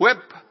 Whip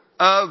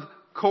of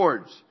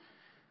cords.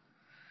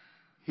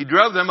 He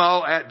drove them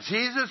all out.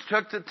 Jesus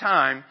took the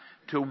time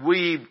to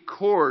weave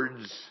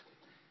cords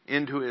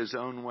into His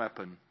own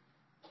weapon.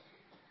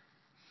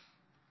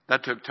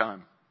 That took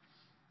time.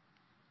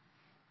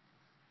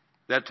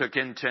 That took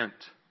intent.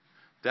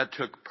 That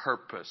took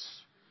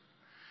purpose.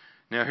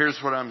 Now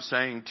here's what I'm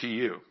saying to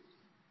you.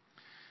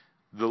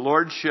 The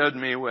Lord showed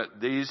me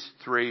what these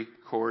 3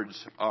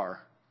 cords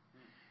are.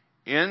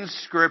 In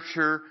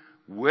Scripture,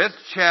 with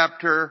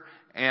chapter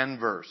and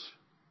verse.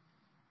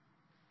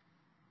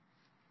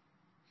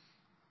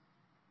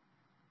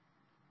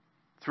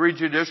 Three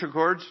judicial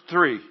cords.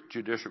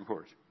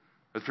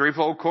 A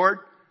threefold cord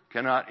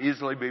cannot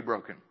easily be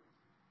broken.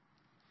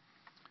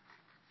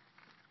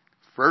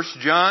 1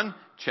 John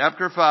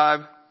chapter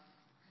 5.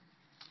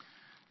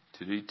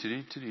 1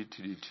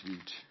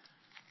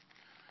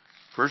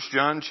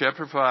 John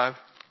chapter 5.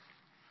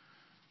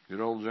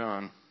 Good old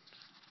John.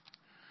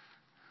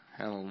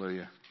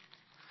 Hallelujah.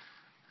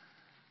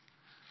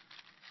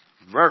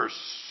 Verse.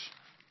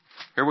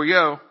 Here we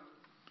go.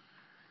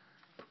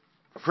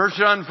 1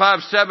 John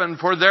 5:7.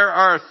 For there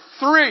are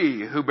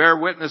 3 who bear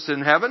witness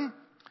in heaven: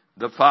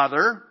 the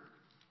Father,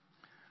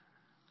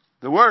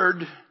 the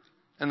Word,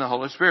 and the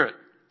Holy Spirit.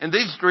 And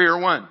these 3 are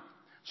one.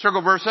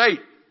 Circle verse 8.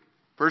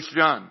 1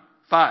 John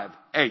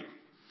 5:8.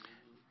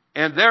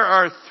 And there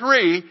are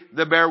 3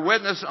 that bear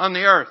witness on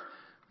the earth: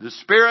 the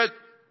Spirit,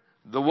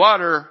 the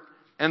water,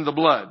 and the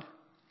blood.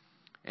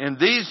 And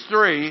these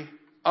 3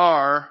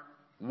 are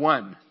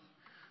one.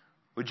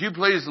 Would you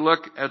please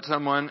look at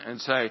someone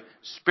and say,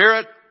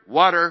 Spirit,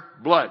 water,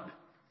 blood.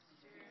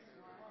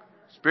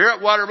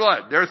 Spirit, water,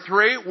 blood. There are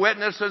 3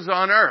 witnesses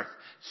on earth.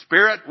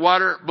 Spirit,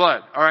 water,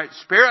 blood. All right,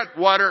 Spirit,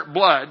 water,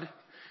 blood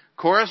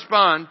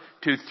correspond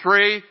to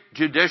 3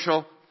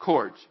 judicial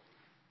cords.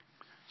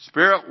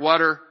 Spirit,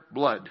 water,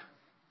 blood.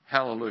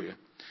 Hallelujah.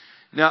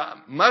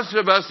 Now, most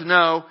of us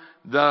know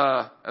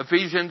the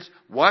Ephesians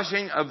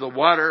washing of the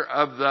water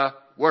of the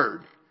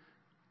Word.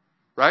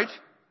 Right?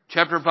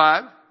 Chapter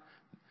 5.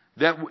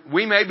 That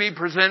we may be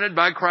presented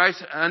by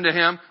Christ unto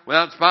Him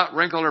without spot,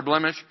 wrinkle, or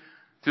blemish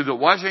through the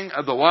washing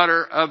of the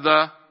water of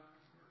the...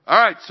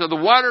 Alright, so the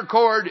water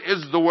cord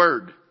is the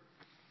Word.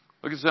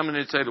 Look at somebody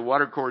and say the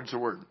water cord is the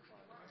Word.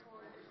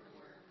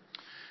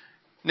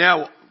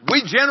 Now,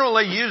 we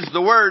generally use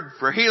the Word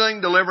for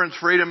healing, deliverance,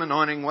 freedom,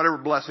 anointing, whatever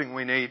blessing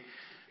we need.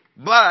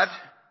 But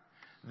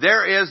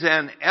there is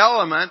an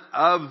element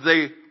of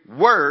the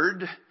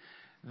Word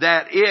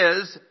that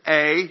is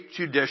a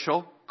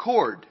judicial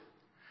cord.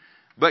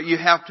 But you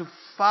have to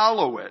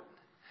follow it.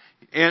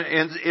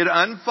 And it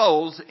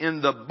unfolds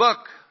in the book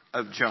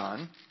of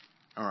John.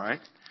 Alright.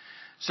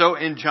 So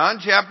in John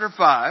chapter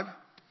 5,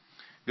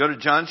 go to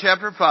John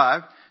chapter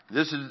 5.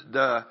 This is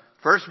the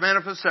first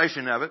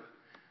manifestation of it.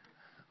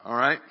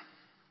 Alright.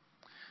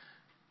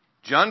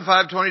 John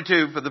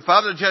 5:22, for the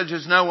Father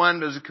judges no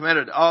one, but has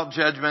committed all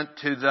judgment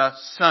to the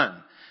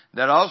Son,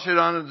 that all should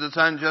honor the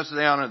Son just as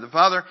they honor the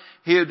Father.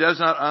 He who does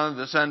not honor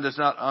the Son does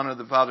not honor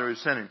the Father who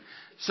sent him.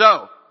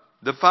 So,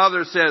 the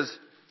Father says,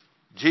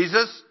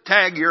 Jesus,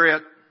 tag, you're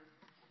it.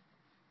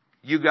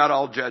 You got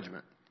all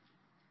judgment.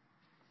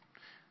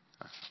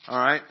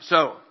 Alright,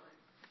 so,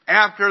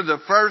 after the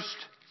first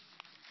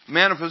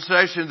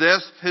manifestation of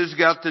this, who's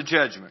got the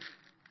judgment?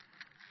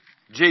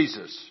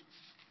 Jesus.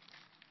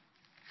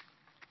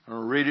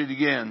 I'll read it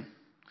again.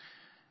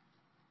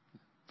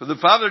 For the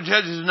Father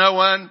judges no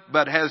one,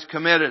 but has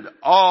committed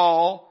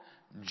all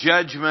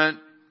judgment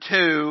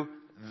to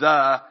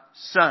the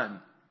Son.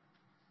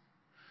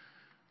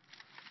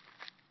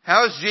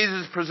 How is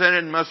Jesus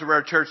presented in most of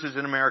our churches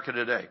in America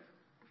today?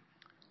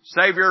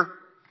 Savior.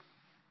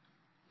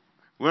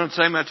 We don't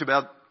say much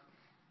about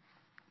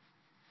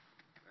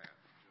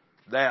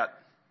that.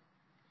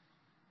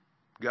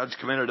 God's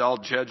committed all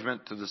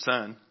judgment to the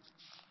Son.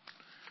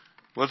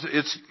 Well,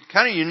 it's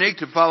kind of unique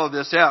to follow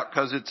this out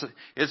because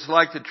it's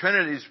like the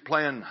Trinity's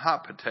playing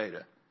hot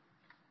potato.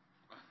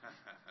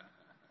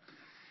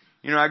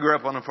 You know, I grew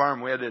up on a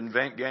farm. We had to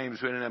invent games.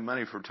 We didn't have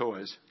money for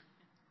toys.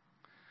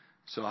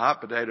 So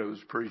hot potato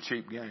was a pretty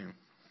cheap game.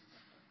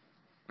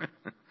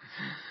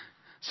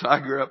 So I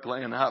grew up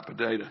playing hot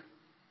potato.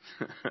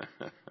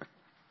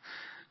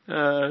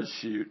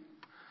 Shoot.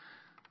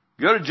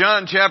 Go to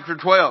John chapter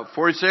 12,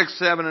 46,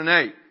 7, and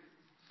 8.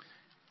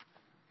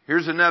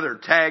 Here's another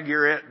tag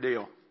you're it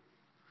deal.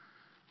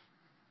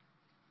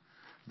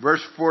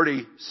 Verse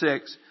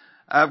 46.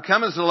 I have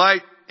come as a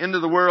light into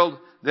the world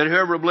that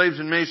whoever believes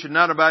in me should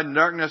not abide in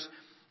darkness.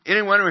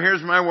 Anyone who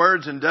hears my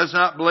words and does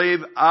not believe,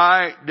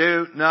 I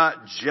do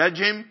not judge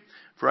him.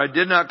 For I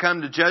did not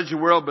come to judge the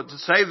world, but to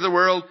save the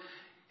world.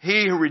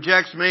 He who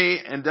rejects me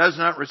and does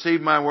not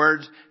receive my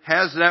words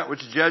has that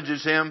which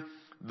judges him.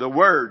 The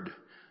word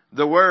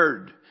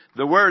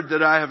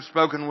that I have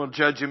spoken will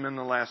judge him in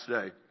the last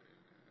day.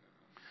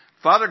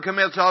 Father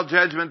commits all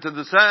judgment to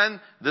the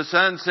Son. The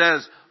Son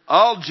says,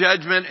 all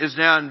judgment is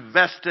now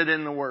invested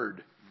in the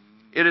Word.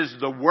 It is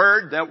the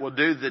Word that will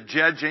do the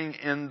judging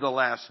in the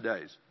last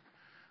days.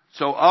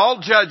 So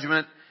all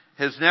judgment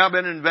has now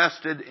been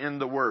invested in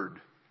the Word.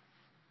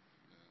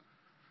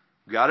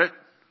 Got it?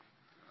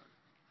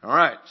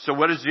 Alright, so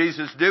what does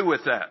Jesus do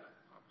with that?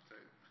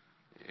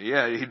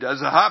 Yeah, He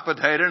does a hot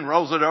potato and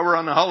rolls it over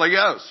on the Holy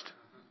Ghost.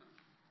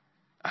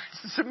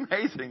 It's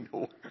amazing.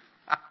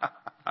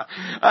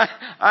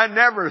 I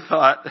never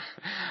thought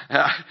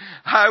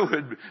I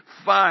would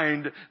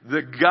find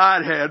the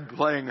Godhead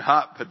playing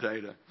hot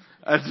potato.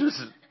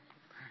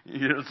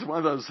 It's one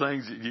of those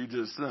things that you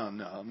just,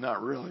 no,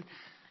 not really.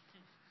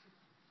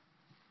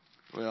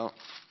 Well,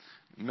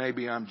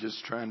 maybe I'm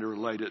just trying to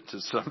relate it to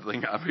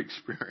something I've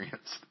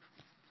experienced.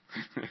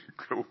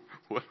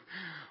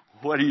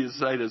 What do you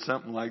say to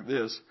something like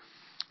this?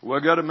 Well,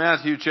 go to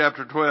Matthew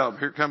chapter 12.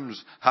 Here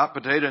comes hot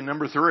potato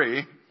number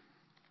 3.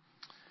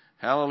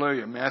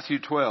 Hallelujah. Matthew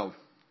 12.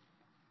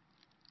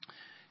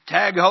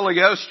 Tag Holy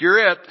Ghost,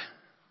 you're it.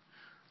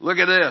 Look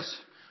at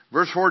this.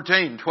 Verse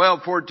 14,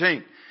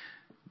 12:14.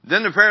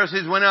 Then the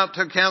Pharisees went out,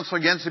 took counsel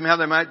against him how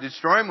they might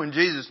destroy him. When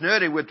Jesus knew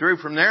it, he withdrew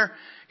from there.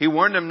 He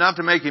warned them not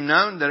to make him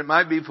known, that it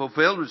might be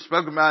fulfilled, which was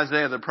spoken by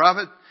Isaiah the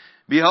prophet.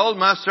 Behold,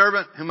 my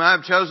servant, whom I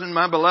have chosen,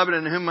 my beloved,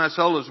 in whom my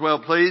soul is well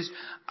pleased.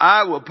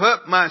 I will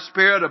put my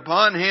spirit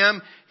upon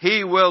him.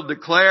 He will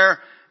declare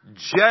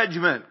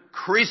judgment.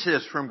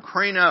 Krisis from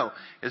krino.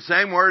 The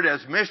same word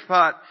as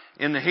mishpat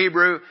in the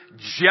Hebrew.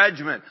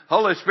 Judgment.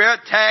 Holy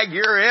Spirit, tag,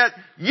 you're it.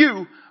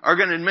 You are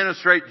going to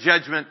administrate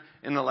judgment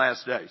in the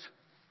last days.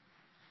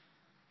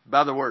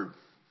 By the Word.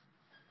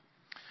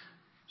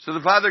 So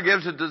the Father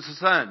gives it to the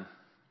Son.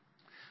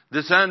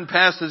 The Son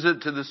passes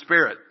it to the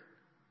Spirit.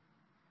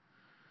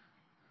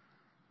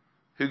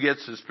 Who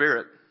gets the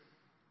Spirit?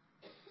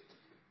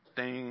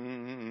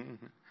 Ding.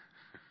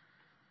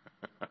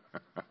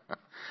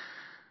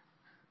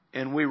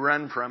 And we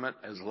run from it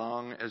as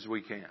long as we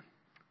can.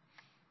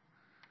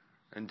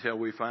 Until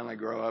we finally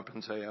grow up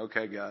and say,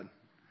 okay, God,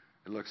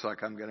 It looks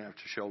like I'm going to have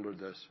to shoulder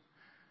this.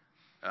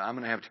 I'm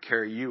going to have to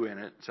carry you in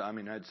it. So,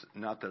 it's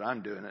not that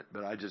I'm doing it,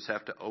 but I just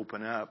have to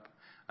open up.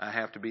 I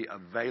have to be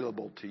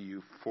available to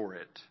you for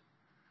it.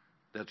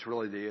 That's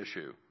really the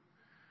issue.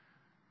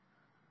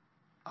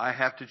 I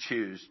have to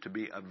choose to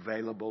be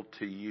available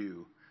to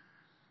you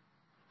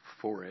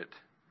for it.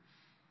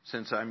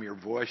 Since I'm your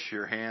voice,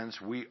 your hands,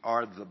 we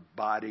are the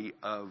body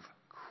of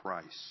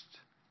Christ.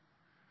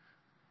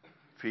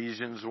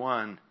 Ephesians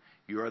 1,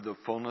 you are the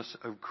fullness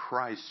of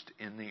Christ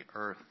in the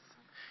earth.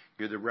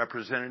 You're the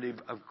representative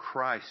of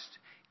Christ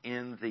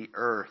in the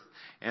earth.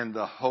 And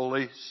the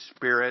Holy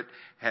Spirit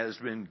has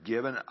been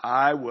given.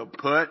 I will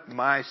put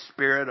my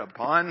Spirit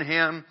upon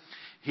him.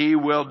 He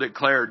will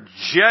declare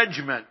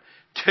judgment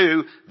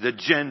to the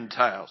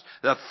Gentiles.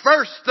 The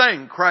first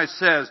thing Christ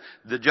says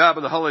the job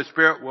of the Holy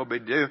Spirit will be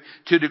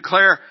to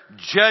declare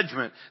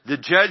judgment. The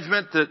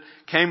judgment that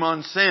came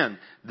on sin.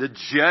 The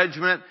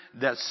judgment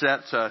that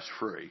sets us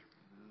free.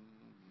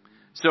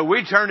 So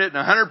we turned it in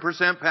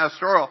 100%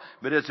 pastoral,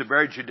 but it's a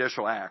very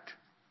judicial act.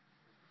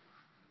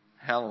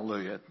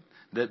 Hallelujah.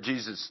 That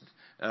Jesus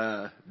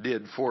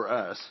did for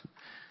us.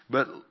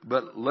 But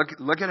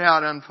look at how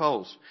it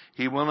unfolds.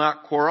 He will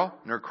not quarrel,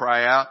 nor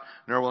cry out,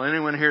 nor will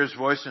anyone hear his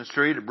voice in the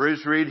street. A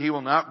bruised reed he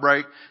will not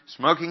break.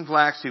 Smoking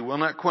flax he will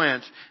not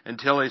quench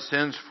until he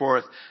sends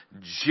forth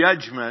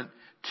judgment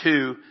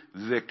to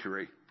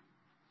victory.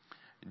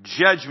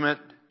 Judgment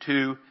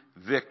to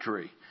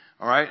victory.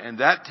 All right, and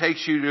that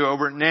takes you to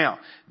over now.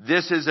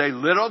 This is a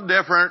little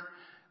different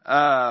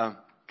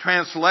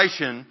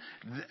translation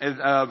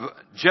of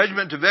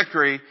judgment to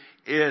victory.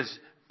 Is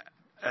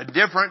a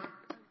different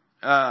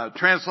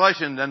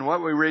translation than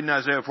what we read in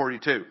Isaiah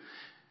 42,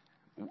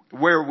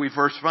 where we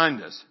first find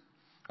this.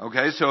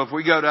 Okay, so if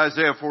we go to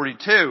Isaiah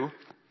 42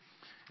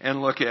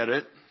 and look at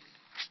it,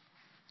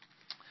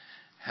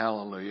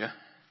 hallelujah.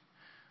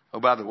 Oh,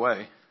 by the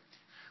way,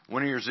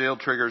 one of your zeal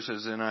triggers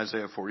is in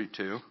Isaiah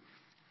 42.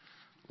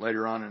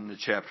 Later on in the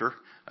chapter,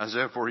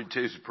 Isaiah 42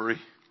 is a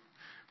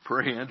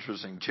pretty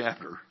interesting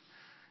chapter.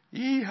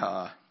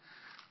 Yeehaw.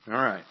 All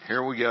right,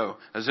 here we go.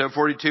 Isaiah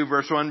 42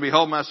 verse 1,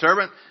 Behold my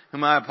servant,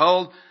 whom I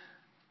uphold,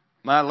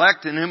 my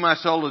elect in whom my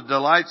soul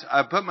delights.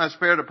 I put my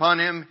Spirit upon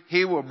him.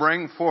 He will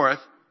bring forth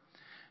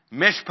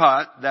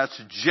mishpat,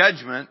 that's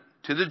judgment,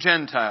 to the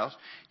Gentiles.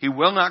 He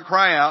will not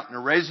cry out,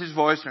 nor raise his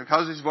voice, nor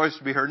cause his voice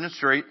to be heard in the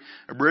street.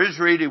 A bruised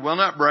reed he will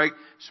not break.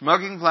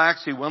 Smoking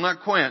flax he will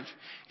not quench.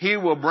 He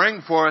will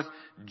bring forth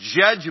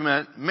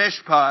judgment,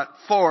 mishpat,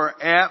 for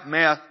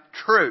Ameth,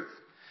 truth.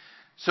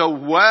 So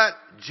what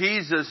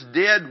Jesus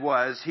did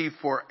was he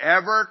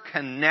forever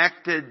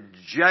connected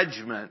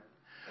judgment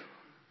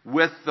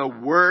with the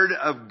Word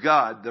of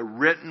God, the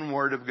written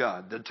Word of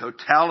God, the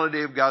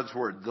totality of God's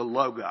Word, the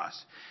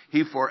Logos.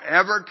 He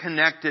forever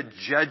connected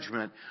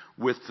judgment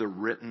with the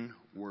written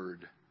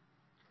Word.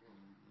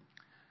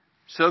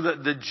 So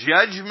that the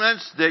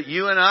judgments that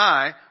you and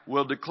I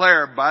will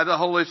declare by the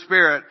Holy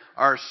Spirit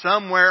are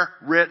somewhere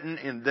written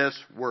in this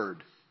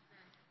Word.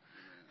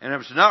 And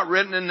if it's not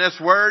written in this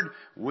Word,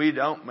 we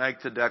don't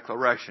make the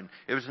declaration.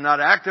 If it's not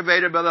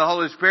activated by the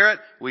Holy Spirit,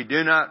 we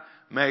do not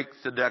make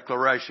the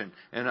declaration.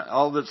 And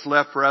all that's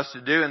left for us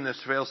to do in this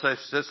fail-safe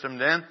system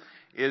then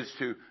is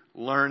to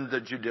learn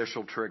the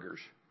judicial triggers.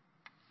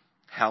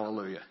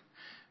 Hallelujah.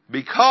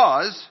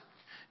 Because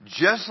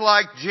just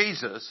like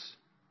Jesus,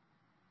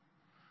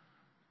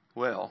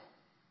 well,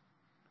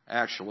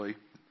 actually,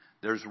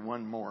 there's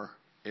one more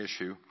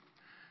issue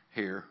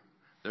here.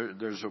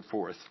 There's a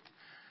fourth.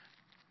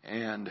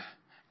 And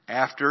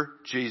after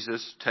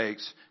Jesus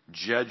takes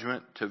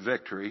judgment to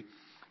victory,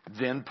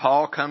 then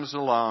Paul comes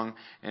along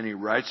and he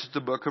writes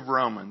the book of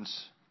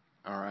Romans.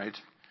 All right.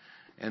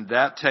 And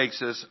that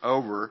takes us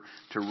over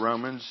to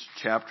Romans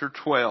chapter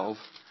 12.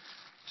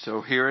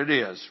 So here it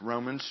is,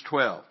 Romans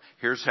 12.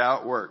 Here's how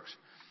it works.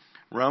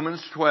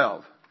 Romans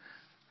 12,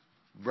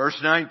 verse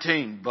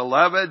 19.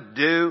 Beloved,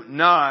 do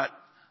not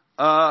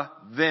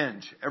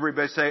avenge.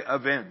 Everybody say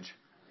avenge.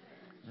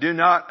 Do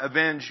not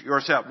avenge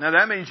yourself. Now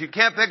that means you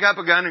can't pick up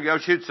a gun and go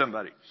shoot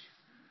somebody.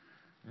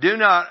 Do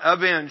not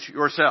avenge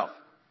yourself.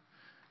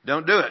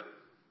 Don't do it.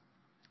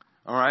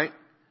 All right?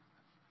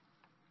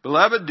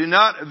 Beloved, do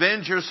not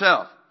avenge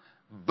yourself,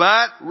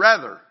 but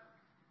rather.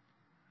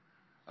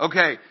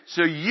 Okay,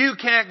 so you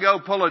can't go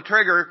pull a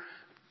trigger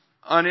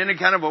on any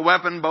kind of a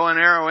weapon, bow and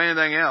arrow,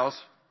 anything else.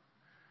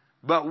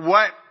 But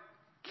what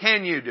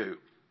can you do?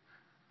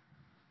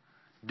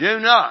 Do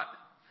not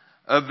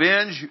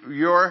avenge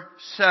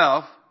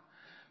yourself,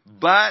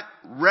 but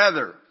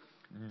rather.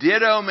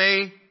 Ditto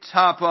me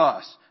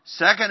topos.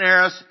 Second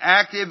aorist,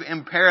 active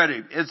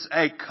imperative. It's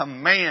a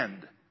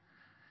command.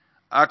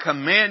 I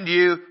command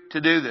you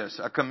to do this.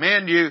 I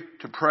command you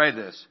to pray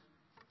this.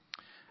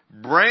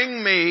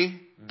 Bring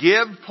me,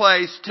 give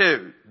place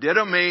to.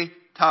 Ditto me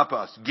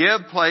topos.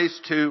 Give place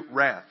to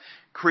wrath.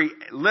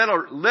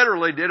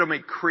 Literally, ditto me,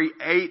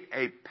 create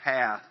a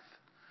path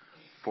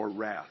for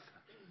wrath.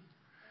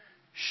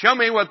 Show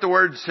me what the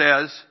Word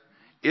says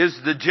is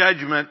the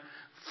judgment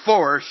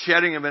for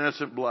shedding of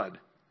innocent blood.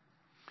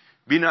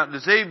 Be not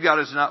deceived, God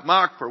is not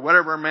mocked, for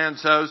whatever a man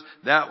sows,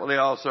 that will he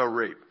also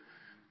reap.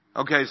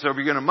 Okay, so if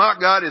you're going to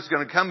mock God, it's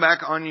going to come back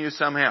on you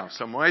somehow.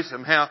 Some way,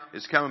 somehow,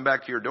 it's coming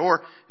back to your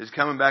door. It's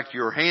coming back to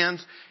your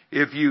hands.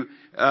 If you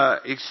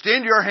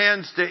extend your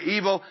hands to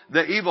evil,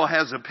 the evil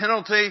has a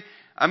penalty.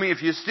 I mean,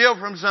 if you steal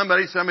from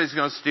somebody, somebody's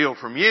going to steal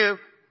from you.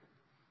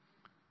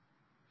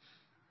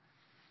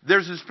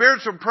 There's a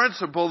spiritual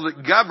principle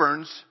that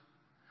governs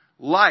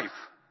life.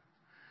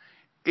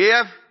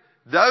 If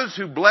those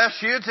who bless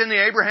you, it's in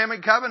the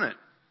Abrahamic covenant.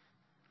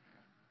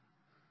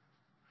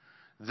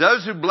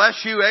 Those who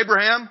bless you,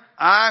 Abraham,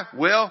 I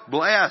will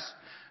bless.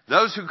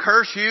 Those who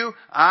curse you,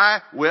 I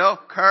will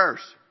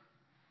curse.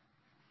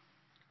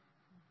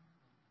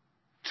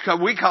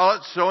 We call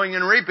it sowing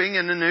and reaping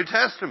in the New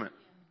Testament.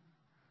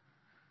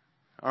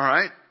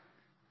 Alright?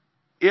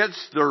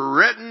 It's the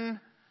written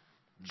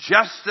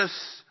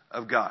justice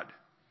of God.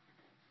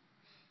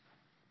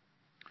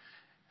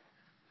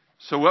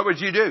 So what would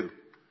you do?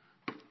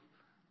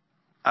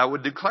 I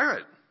would declare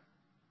it.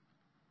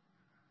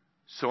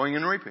 Sowing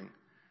and reaping.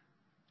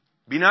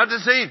 Be not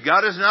deceived.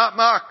 God is not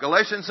mocked.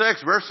 Galatians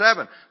 6 verse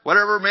 7.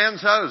 Whatever man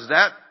sows,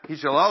 that he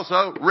shall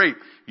also reap.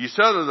 If you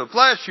sow to the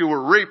flesh, you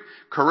will reap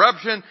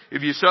corruption.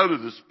 If you sow to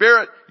the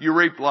Spirit, you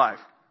reap life.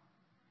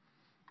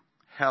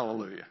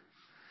 Hallelujah.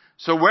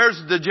 So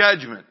where's the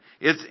judgment?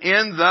 It's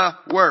in the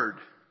Word.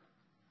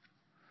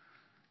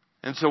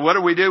 And so what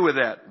do we do with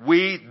that?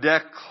 We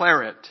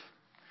declare it.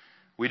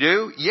 We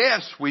do?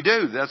 Yes, we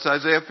do. That's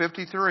Isaiah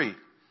 53.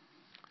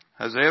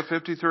 Isaiah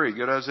 53.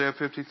 Go to Isaiah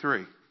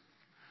 53.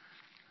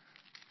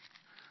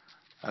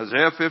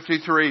 Isaiah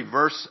 53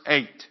 verse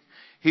 8.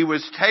 He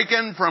was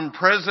taken from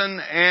prison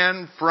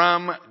and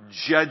from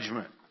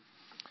judgment.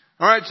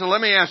 Alright, so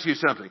let me ask you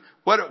something.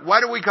 Why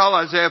do we call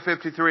Isaiah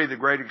 53 the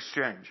Great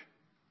Exchange?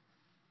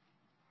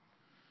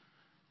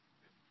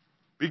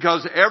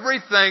 Because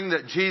everything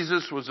that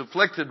Jesus was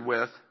afflicted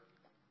with,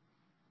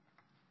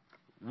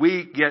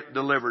 we get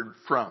delivered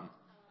from.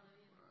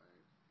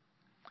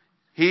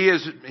 He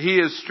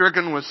is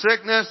stricken with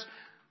sickness.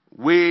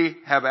 We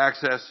have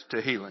access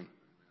to healing.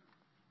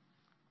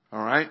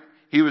 Alright?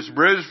 He was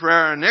bruised for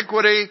our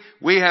iniquity.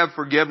 We have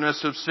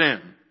forgiveness of sin.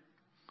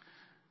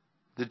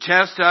 The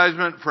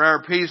chastisement for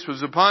our peace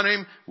was upon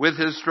him. With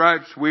his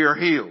stripes we are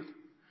healed.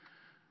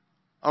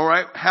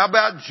 Alright? How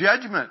about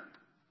judgment?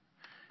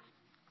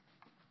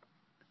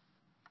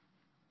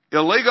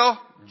 Illegal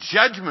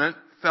judgment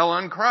fell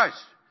on Christ.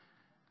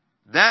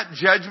 That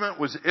judgment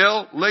was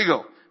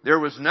illegal. There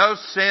was no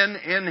sin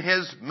in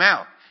his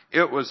mouth.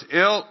 It was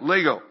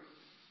illegal.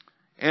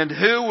 And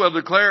who will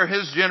declare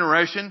his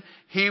generation?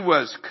 He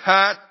was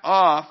cut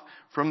off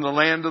from the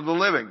land of the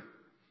living.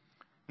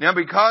 Now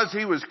because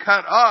he was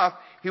cut off,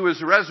 he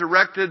was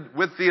resurrected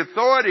with the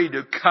authority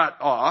to cut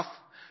off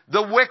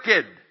the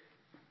wicked.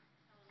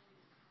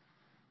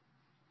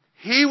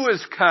 He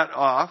was cut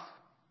off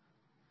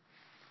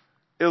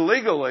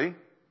illegally.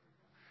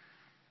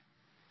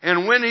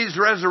 And when he's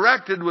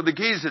resurrected with the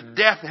keys of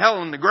death,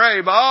 hell, and the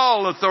grave,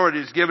 all authority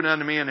is given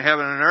unto me in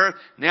heaven and earth.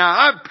 Now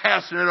I'm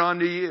passing it on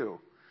to you.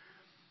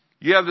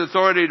 You have the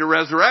authority to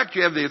resurrect.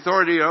 You have the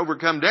authority to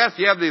overcome death.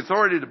 You have the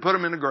authority to put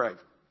them in the grave.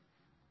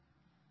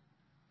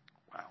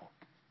 Wow.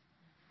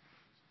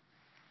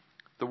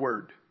 The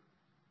Word.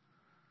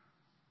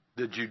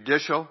 The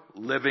judicial,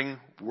 living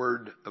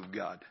Word of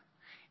God.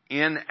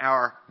 In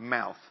our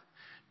mouth.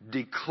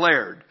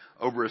 Declared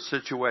over a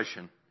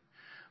situation.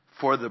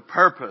 For the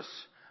purpose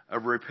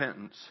of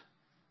repentance.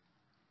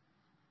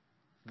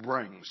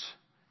 Brings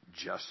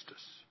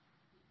justice.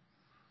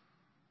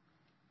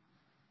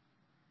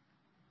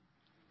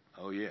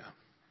 Oh yeah.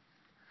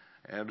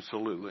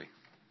 Absolutely.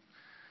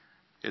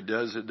 It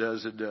does, it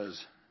does, it does.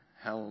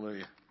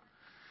 Hallelujah.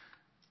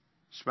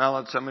 Smile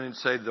at somebody and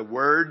say, the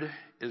Word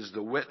is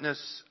the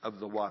witness of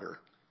the water.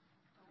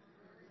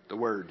 The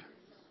Word.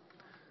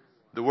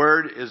 The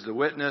Word is the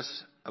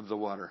witness of the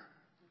water.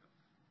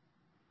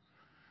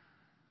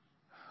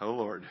 Oh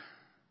Lord.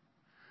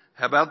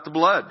 How about the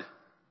blood?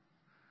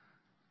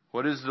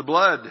 What is the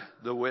blood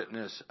the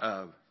witness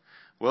of?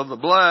 Well, the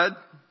blood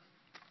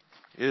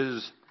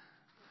is...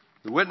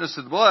 The witness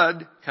of the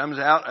blood comes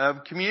out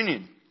of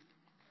communion.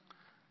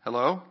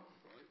 Hello?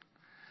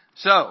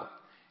 So,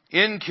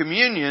 in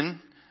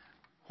communion,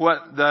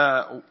 what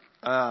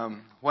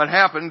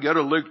happened, go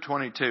to Luke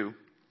 22.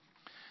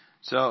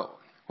 So,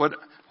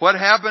 what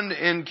happened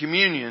in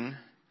communion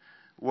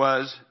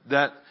was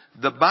that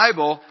the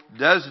Bible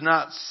does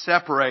not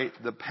separate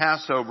the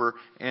Passover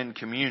and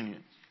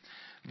communion.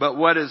 But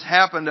what has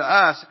happened to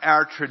us,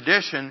 our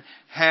tradition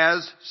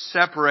has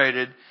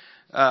separated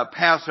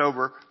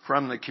Passover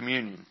from the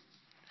communion.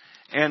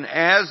 And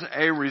as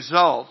a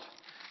result,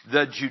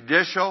 the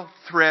judicial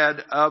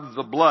thread of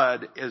the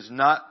blood is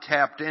not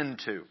tapped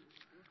into.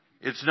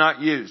 It's not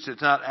used.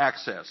 It's not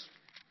accessed.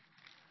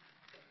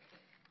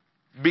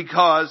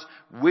 Because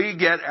we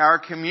get our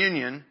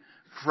communion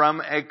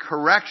from a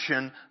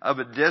correction of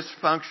a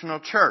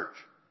dysfunctional church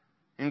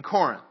in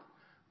Corinth.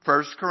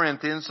 1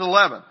 Corinthians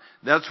 11.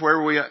 That's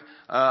where we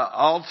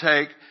all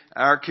take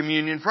our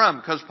communion from,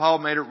 because Paul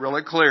made it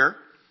really clear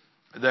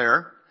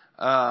there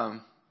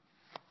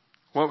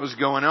what was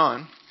going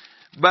on.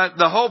 But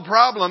the whole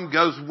problem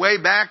goes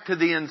way back to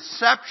the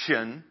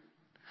inception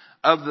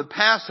of the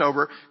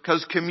Passover,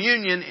 because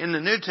communion in the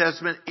New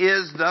Testament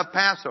is the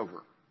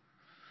Passover.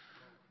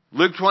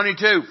 Luke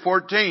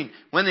 22:14.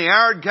 When the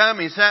hour had come,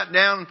 he sat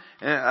down,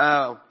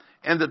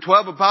 and the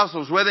 12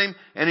 apostles with him,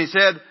 and he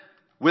said,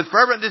 with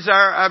fervent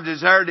desire, I've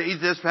desired to eat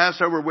this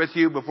Passover with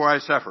you before I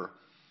suffer.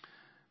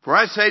 For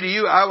I say to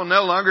you, I will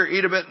no longer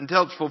eat of it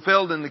until it's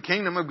fulfilled in the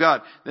kingdom of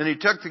God. Then he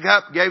took the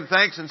cup, gave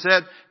thanks, and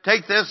said,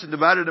 take this and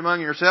divide it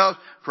among yourselves.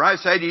 For I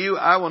say to you,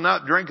 I will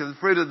not drink of the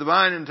fruit of the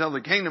vine until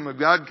the kingdom of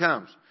God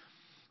comes.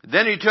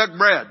 Then he took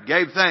bread,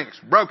 gave thanks,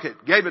 broke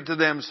it, gave it to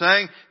them,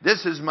 saying,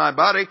 this is my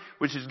body,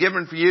 which is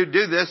given for you.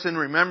 Do this in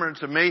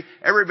remembrance of me.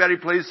 Everybody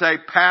please say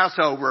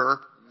Passover.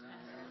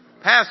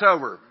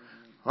 Passover.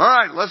 All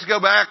right, let's go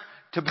back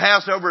to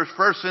Passover's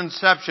first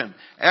inception.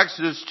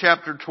 Exodus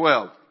chapter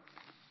 12.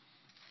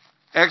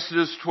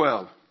 Exodus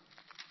 12.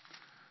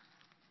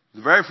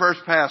 The very first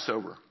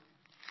Passover.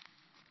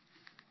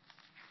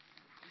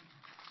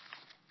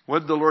 What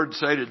did the Lord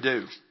say to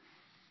do?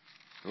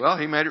 Well,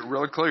 He made it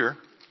really clear.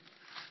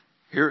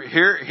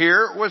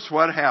 Here was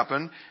what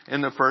happened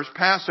in the first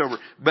Passover.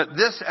 But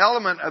this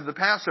element of the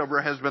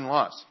Passover has been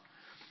lost.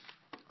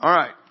 All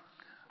right.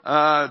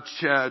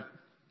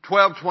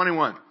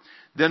 12:21.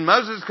 Then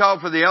Moses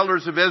called for the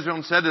elders of Israel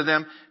and said to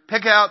them,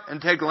 pick out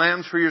and take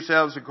lambs for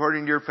yourselves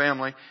according to your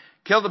family.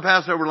 Kill the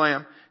Passover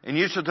lamb, and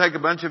you shall take a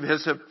bunch of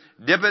hyssop,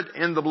 dip it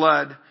in the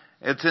blood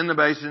that's in the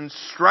basin,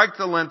 strike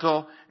the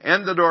lintel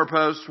and the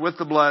doorpost with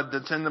the blood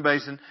that's in the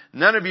basin.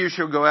 None of you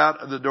shall go out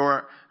of the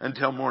door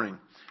until morning.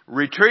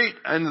 Retreat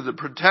under the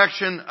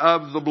protection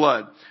of the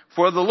blood.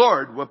 For the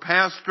Lord will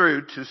pass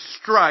through to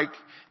strike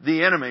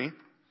the enemy.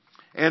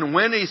 And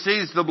when He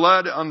sees the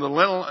blood on the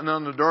lintel and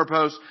on the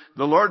doorpost,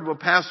 the Lord will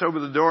pass over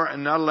the door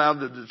and not allow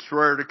the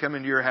destroyer to come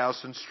into your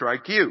house and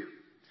strike you.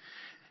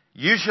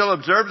 You shall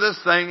observe this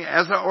thing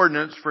as an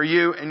ordinance for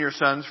you and your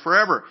sons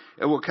forever.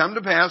 It will come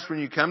to pass when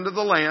you come to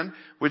the land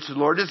which the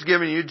Lord has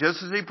given you,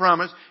 just as He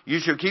promised, you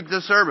shall keep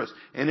this service.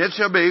 And it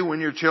shall be when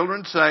your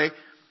children say,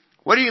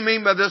 what do you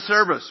mean by this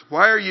service?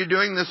 Why are you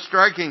doing this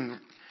striking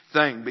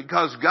thing?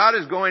 Because God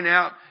is going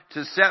out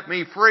to set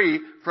me free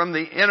from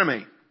the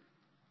enemy.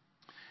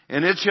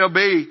 And it shall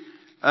be,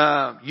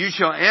 you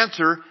shall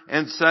answer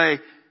and say,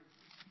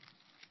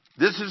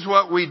 this is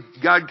what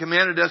God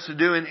commanded us to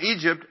do in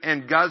Egypt,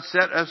 and God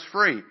set us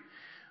free.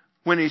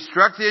 When He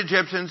struck the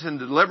Egyptians and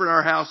delivered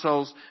our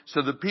households,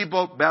 so the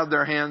people bowed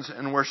their hands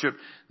and worshiped.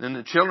 Then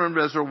the children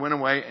of Israel went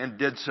away and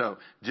did so,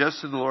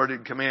 just as the Lord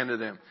had commanded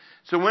them.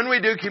 So when we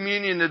do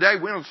communion today,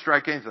 we don't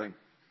strike anything.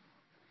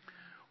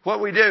 What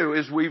we do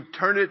is we've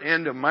turned it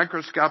into a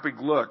microscopic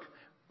look,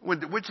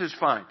 which is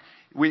fine.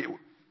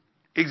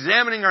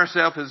 Examining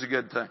ourselves is a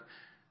good thing.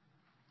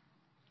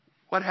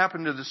 What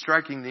happened to the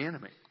striking the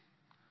enemy?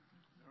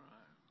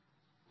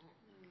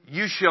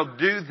 You shall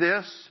do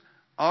this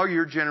all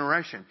your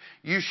generation.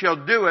 You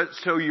shall do it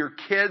so your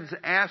kids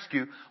ask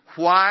you,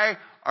 why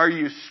are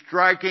you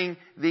striking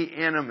the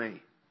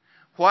enemy?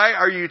 Why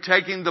are you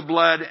taking the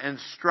blood and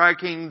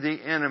striking the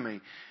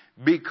enemy?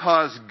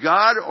 Because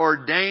God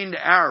ordained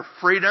our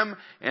freedom,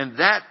 and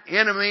that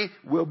enemy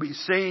will be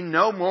seen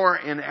no more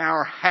in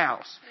our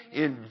house.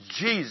 In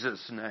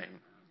Jesus' name.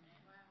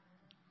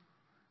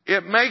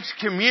 It makes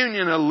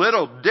communion a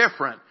little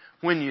different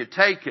when you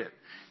take it.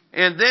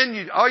 And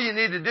then all you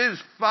need to do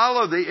is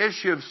follow the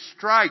issue of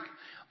strike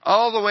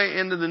all the way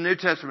into the New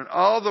Testament,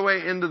 all the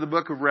way into the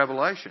book of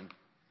Revelation.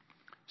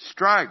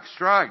 Strike,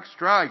 strike,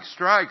 strike,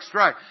 strike,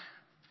 strike.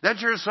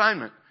 That's your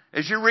assignment.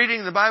 As you're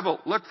reading the Bible,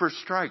 look for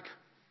strike.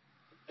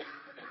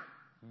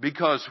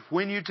 Because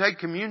when you take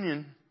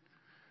communion,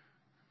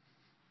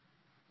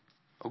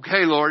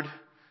 okay, Lord,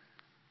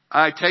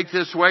 I take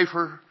this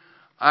wafer,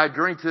 I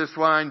drink this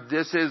wine,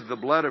 this is the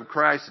blood of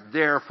Christ,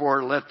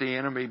 therefore let the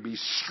enemy be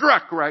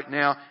struck right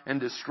now and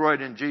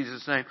destroyed in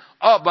Jesus' name.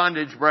 All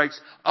bondage breaks,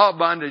 all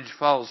bondage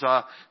falls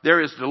off.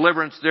 There is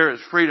deliverance, there is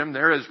freedom,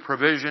 there is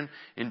provision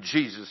in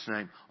Jesus'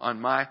 name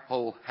on my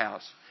whole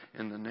house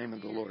in the name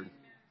of the Lord.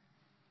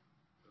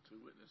 The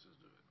two witnesses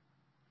do it.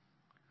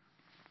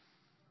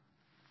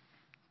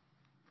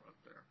 Right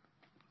there.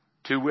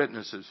 Two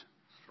witnesses.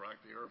 Strike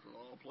the earth with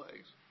all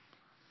plagues.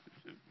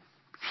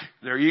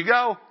 There you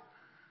go.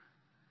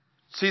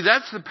 See,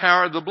 that's the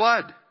power of the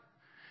blood.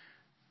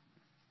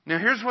 Now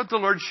here's what the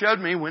Lord showed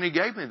me when He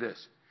gave me this.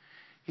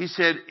 He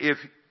said,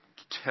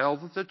 tell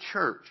the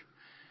church,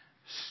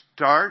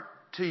 start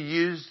to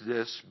use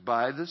this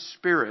by the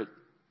Spirit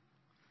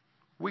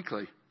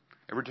weekly.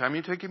 Every time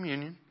you take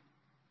communion,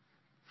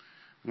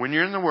 when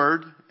you're in the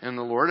Word and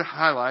the Lord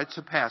highlights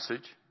a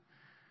passage,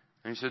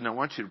 and He said, now I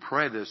want you to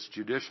pray this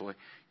judicially.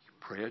 You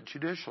pray it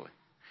judicially.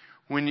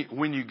 When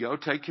you go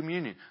take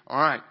communion, all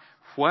right,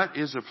 what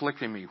is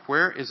afflicting me?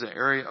 Where is the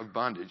area of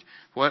bondage?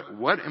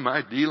 What am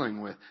I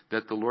dealing with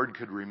that the Lord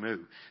could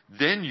remove?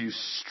 Then you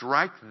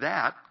strike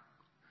that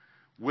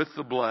with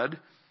the blood.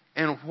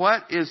 And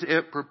what is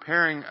it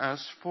preparing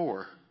us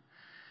for?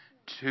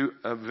 To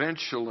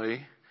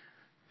eventually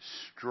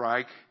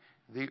strike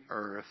the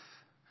earth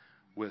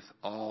with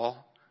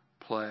all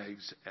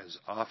plagues as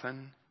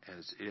often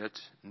as it's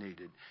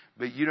needed.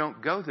 But you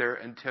don't go there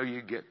until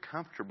you get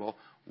comfortable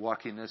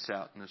walking this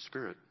out in the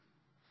Spirit.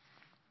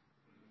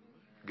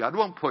 God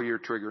won't pull your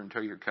trigger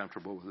until you're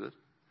comfortable with it.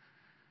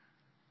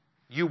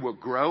 You will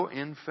grow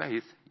in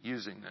faith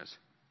using this.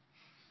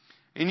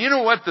 And you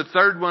know what the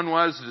third one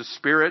was? The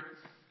Spirit.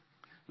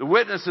 The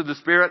witness of the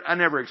Spirit. I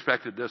never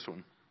expected this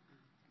one.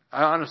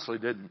 I honestly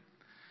didn't.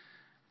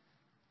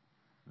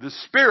 The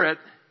Spirit,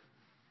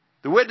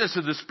 the witness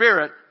of the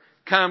Spirit,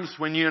 comes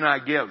when you and I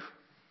give.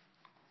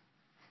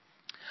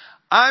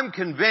 I'm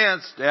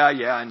convinced,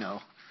 yeah, I know.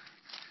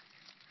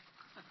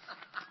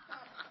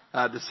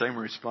 I had the same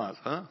response.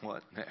 Huh?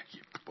 What?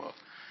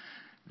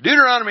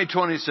 Deuteronomy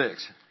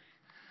 26.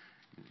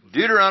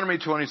 Deuteronomy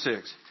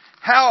 26.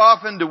 How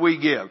often do we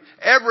give?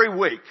 Every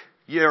week.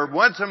 Or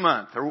once a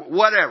month or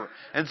whatever.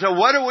 And so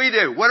what do we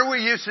do? What are we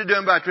used to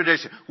doing by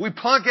tradition? We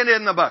plunk it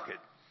in the bucket.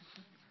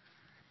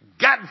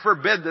 God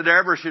forbid that there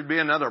ever should be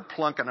another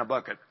plunk in a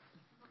bucket.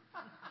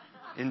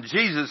 In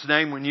Jesus'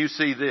 name when you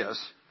see this.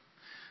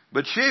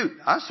 But shoot,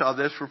 I saw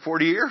this for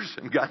 40 years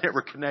and God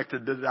never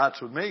connected the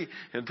dots with me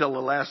until the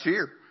last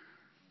year.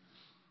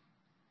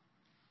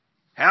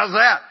 How's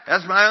that?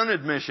 That's my own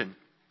admission.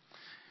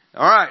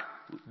 All right.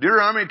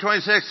 Deuteronomy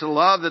 26, the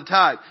law of the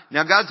tithe.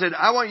 Now God said,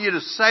 I want you to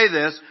say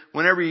this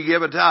whenever you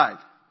give a tithe.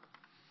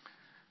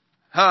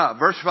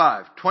 Verse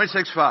 5,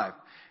 26:5.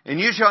 And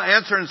you shall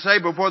answer and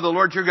say before the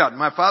Lord your God,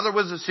 my father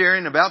was a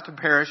Syrian about to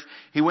perish.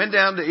 He went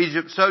down to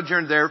Egypt,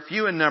 sojourned there,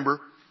 few in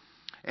number.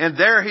 And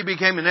there he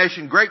became a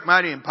nation great,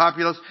 mighty, and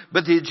populous.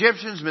 But the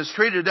Egyptians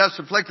mistreated us,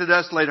 afflicted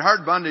us, laid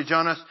hard bondage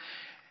on us.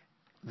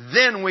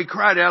 Then we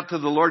cried out to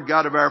the Lord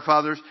God of our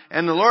fathers,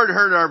 and the Lord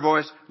heard our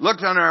voice,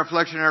 looked on our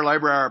affliction, our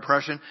labor, our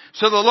oppression.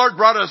 So the Lord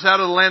brought us out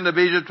of the land of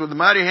Egypt with a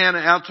mighty hand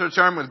and outstretched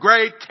arm with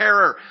great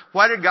terror.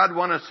 Why did God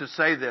want us to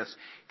say this?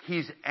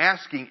 He's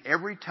asking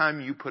every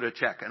time you put a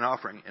check, an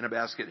offering, in a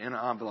basket, in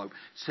an envelope,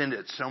 send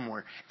it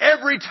somewhere.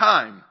 Every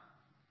time,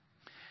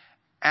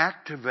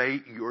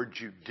 activate your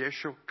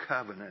judicial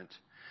covenant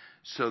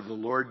so the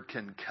Lord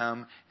can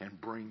come and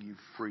bring you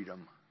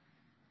freedom.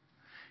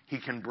 He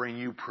can bring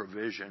you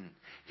provision.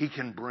 He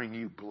can bring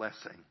you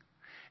blessing.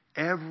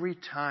 Every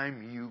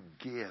time you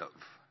give.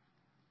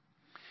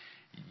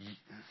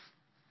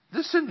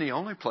 This isn't the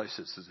only place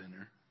this is in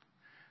there.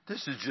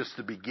 This is just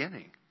the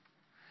beginning.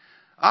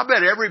 I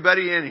bet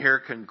everybody in here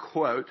can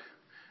quote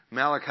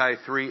Malachi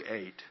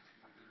 3:8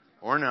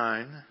 or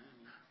 9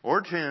 or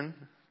 10.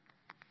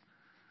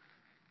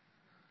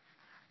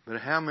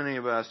 But how many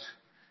of us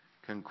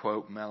can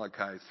quote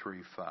Malachi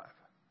 3:5?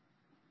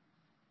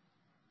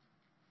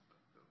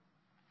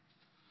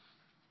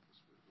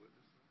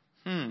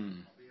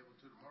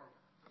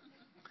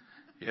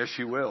 Yes,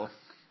 you will.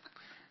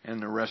 And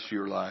the rest of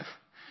your life.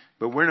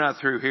 But we're not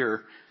through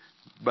here.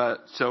 But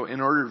so in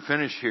order to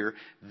finish here,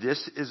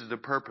 this is the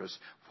purpose.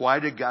 Why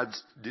did God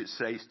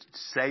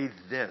say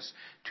this?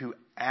 To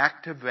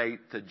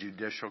activate the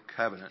judicial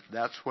covenant.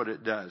 That's what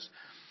it does.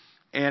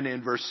 And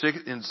in verse 6,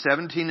 in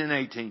 17 and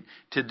 18,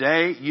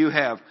 today you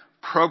have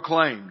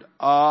proclaimed,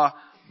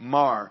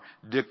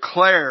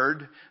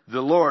 declared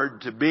the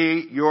Lord to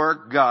be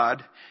your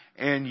God,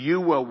 and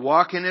you will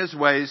walk in His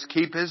ways,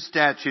 keep His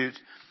statutes.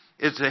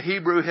 It's a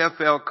Hebrew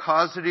hefel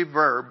causative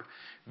verb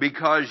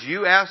because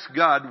you asked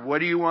God, what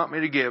do you want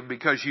me to give?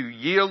 Because you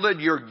yielded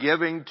your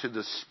giving to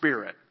the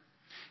Spirit.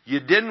 You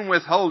didn't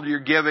withhold your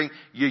giving.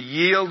 You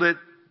yielded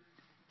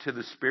to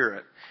the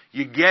Spirit.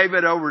 You gave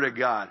it over to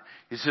God.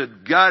 You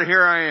said, God,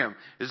 here I am.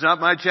 It's not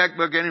my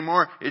checkbook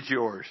anymore. It's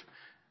yours.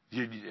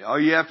 All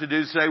you have to do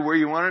is say where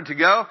you want it to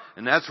go,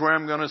 and that's where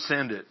I'm going to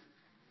send it.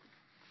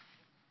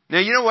 Now,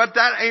 you know what?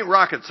 That ain't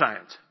rocket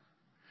science.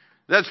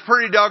 That's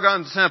pretty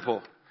doggone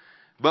simple.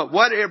 But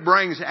what it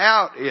brings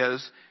out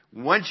is,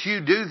 once you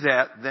do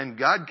that, then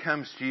God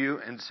comes to you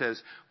and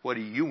says, what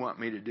do you want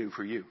me to do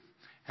for you?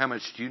 How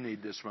much do you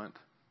need this month?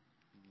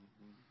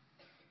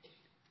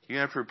 You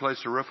have to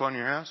replace the roof on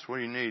your house? What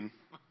do you need?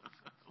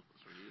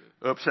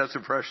 Oops, that's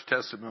a fresh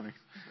testimony.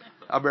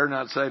 I better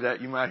not say that.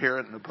 You might hear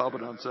it in the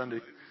pulpit on Sunday.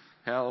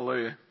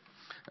 Hallelujah.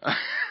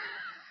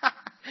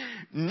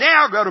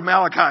 Now go to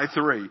Malachi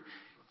 3.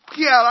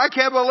 Yeah, I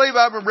can't believe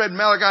I've read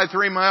Malachi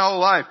 3 my whole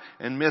life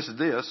and missed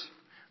this.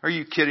 Are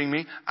you kidding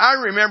me? I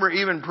remember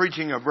even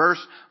preaching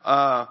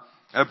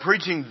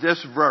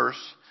this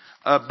verse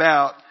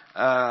about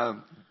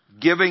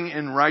giving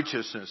in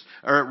righteousness,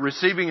 or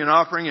receiving an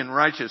offering in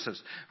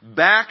righteousness.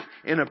 Back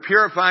in a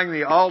purifying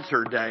the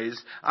altar days,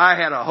 I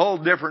had a whole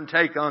different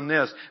take on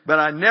this, but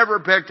I never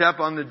picked up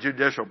on the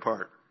judicial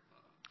part.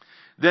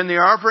 Then the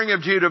offering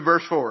of Judah,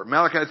 verse 4,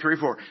 Malachi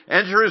 3:4.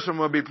 And Jerusalem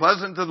will be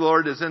pleasant to the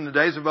Lord as in the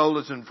days of old,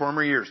 as in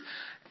former years.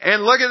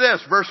 And look at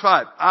this, verse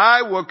 5.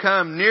 I will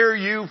come near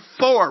you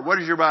for, what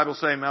does your Bible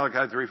say in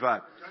Malachi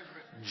 3:5?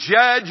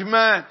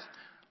 Judgment.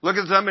 Look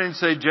at somebody and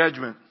say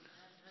judgment.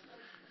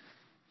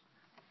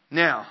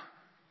 Now,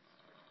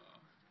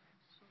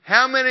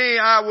 How many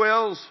I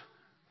wills?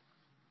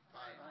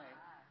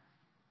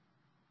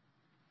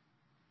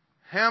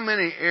 How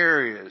many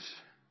areas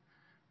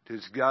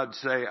does God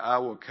say, I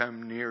will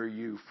come near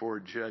you for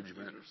judgment?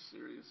 There's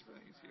serious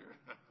things here.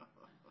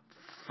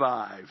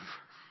 5.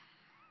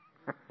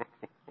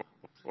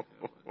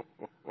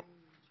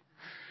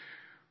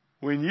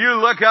 When you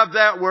look up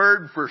that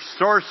word for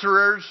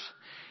sorcerers,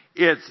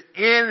 it's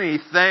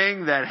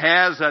anything that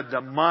has a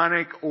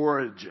demonic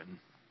origin.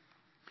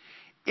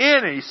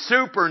 Any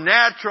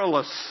supernatural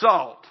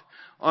assault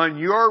on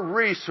your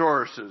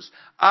resources,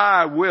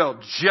 I will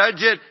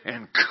judge it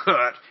and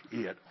cut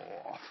it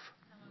off.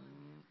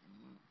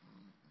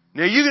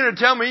 Now you're going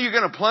to tell me you're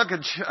going to plunk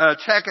a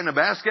check in a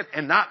basket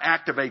and not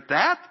activate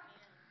that?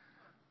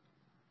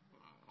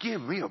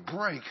 Give me a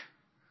break.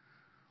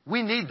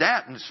 We need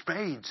that in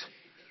spades.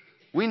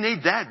 We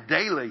need that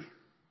daily.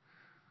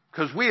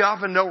 Because we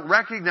often don't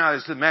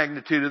recognize the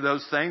magnitude of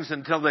those things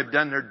until they've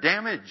done their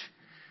damage.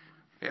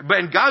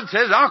 But God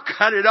says, I'll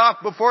cut it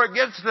off before it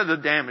gets to the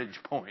damage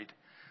point.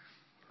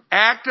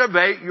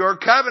 Activate your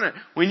covenant.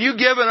 When you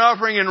give an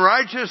offering in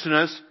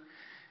righteousness,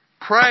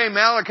 pray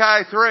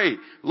Malachi 3.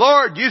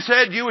 Lord, you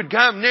said you would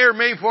come near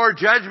me for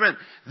judgment.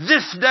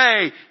 This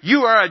day,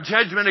 you are a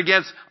judgment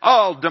against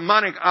all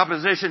demonic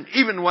opposition,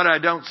 even what I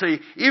don't see,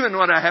 even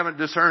what I haven't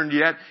discerned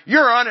yet.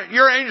 You're on it.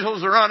 Your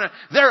angels are on it.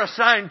 They're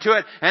assigned to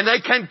it, and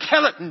they can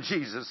kill it in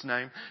Jesus'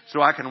 name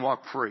so I can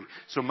walk free.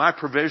 So my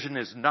provision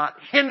is not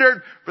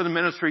hindered for the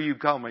ministry you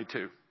call me to.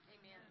 Amen.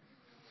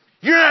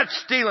 You're not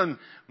stealing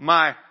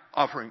my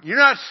offering. You're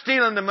not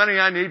stealing the money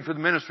I need for the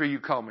ministry you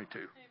call me to.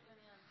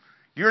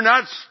 You're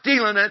not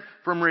stealing it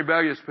from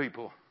rebellious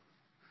people.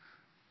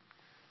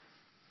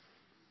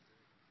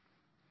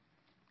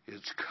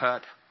 It's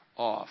cut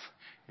off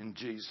in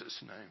Jesus'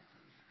 name.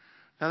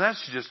 Now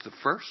that's just the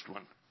first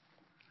one.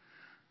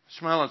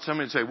 Smile at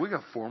somebody and say, we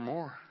got 4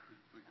 more.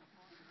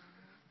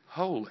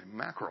 Holy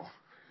mackerel.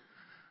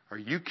 Are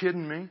you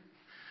kidding me?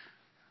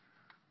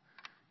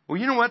 Well,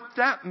 you know what?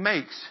 That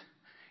makes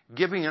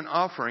giving an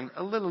offering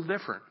a little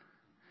different.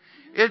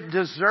 It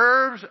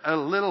deserves a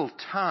little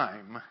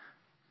time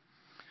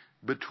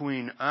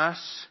between us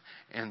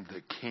and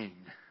the King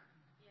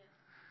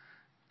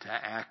to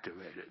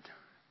activate it,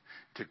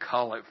 to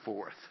call it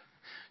forth,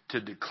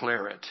 to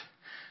declare it,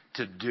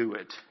 to do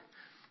it.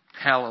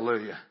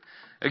 Hallelujah.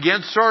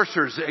 Against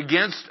sorcerers,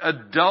 against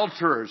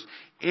adulterers,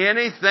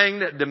 anything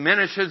that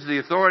diminishes the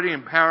authority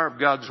and power of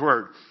God's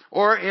Word,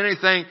 or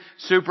anything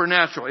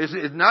supernatural.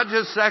 It's not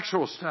just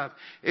sexual stuff.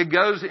 It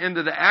goes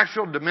into the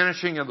actual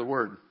diminishing of the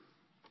Word.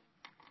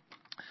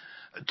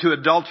 To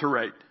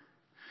adulterate.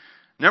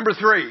 Number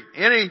 3,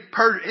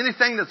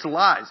 anything that's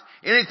lies,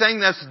 anything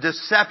that's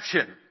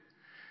deception.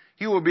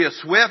 He will be a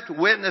swift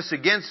witness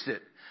against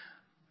it.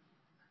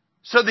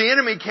 So the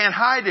enemy can't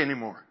hide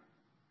anymore.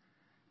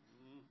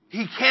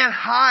 He can't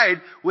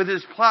hide with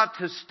his plot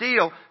to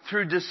steal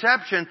through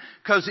deception,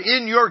 because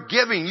in your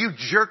giving you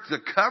jerk the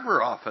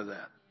cover off of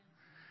that.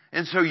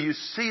 And so you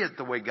see it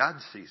the way God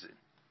sees it.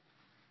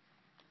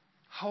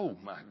 Oh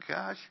my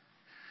gosh.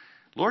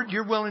 Lord,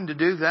 you're willing to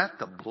do that?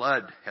 The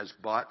blood has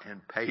bought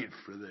and paid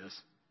for this.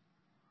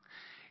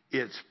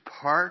 It's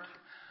part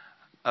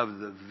of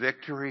the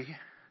victory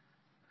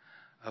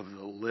of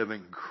the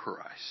living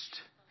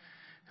Christ,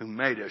 who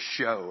made a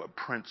show of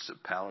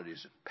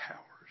principalities and powers.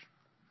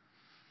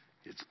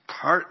 It's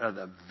part of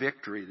the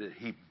victory that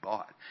he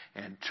bought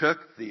and took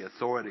the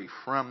authority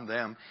from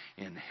them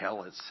in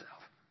hell itself.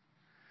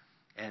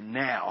 And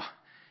now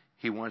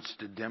he wants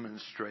to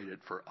demonstrate it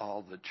for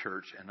all the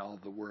church and all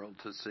the world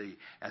to see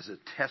as a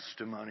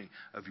testimony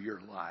of your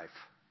life.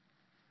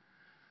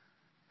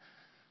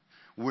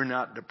 We're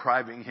not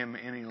depriving him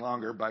any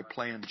longer by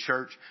playing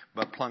church,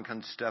 by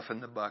plunking stuff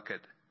in the bucket.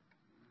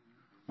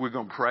 We're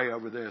going to pray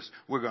over this.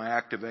 We're going to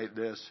activate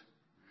this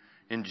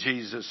in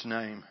Jesus'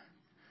 name.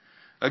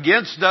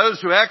 Against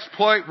those who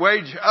exploit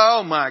wage.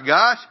 Oh my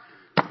gosh.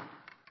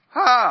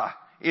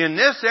 In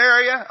this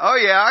area. Oh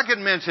yeah, I could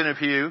mention a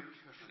few.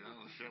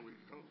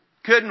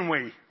 Couldn't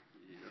we?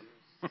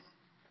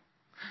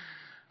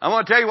 I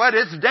want to tell you what,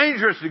 it's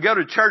dangerous to go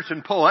to church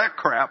and pull that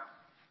crap.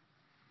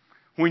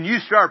 When you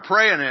start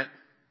praying it.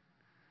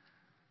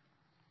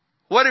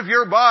 What if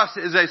your boss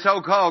is a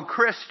so-called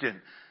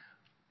Christian?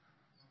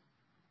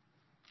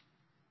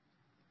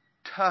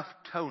 Tough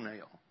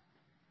toenail.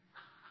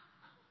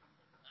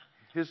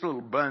 His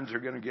little buns are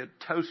going to get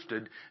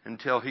toasted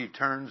until he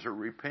turns or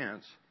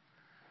repents.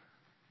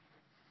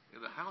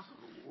 In the house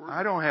of the Lord.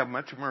 I don't have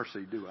much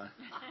mercy, do I?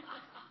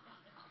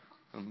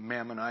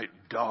 Mammonite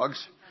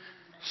dogs.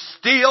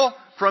 Steal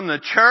from the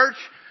church.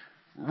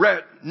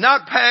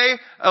 Not pay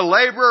a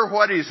laborer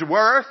what he's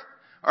worth.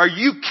 Are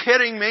you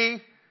kidding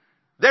me?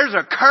 There's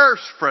a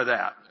curse for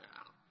that.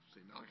 Yeah.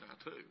 See, Malachi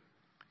 2.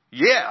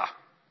 Yeah.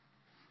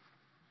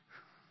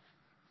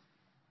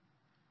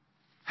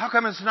 How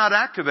come it's not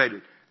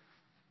activated?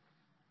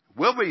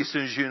 Will be as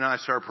soon as you and I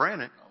start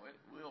praying it. Oh, it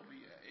will be.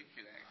 It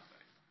can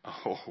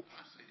activate. Oh.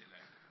 I see it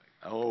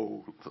activate.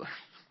 Oh.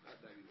 That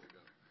day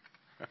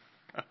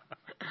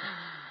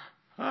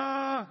will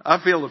go.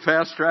 I feel the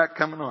fast track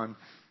coming on.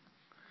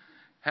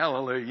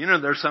 Hallelujah. You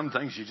know, there's some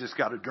things you just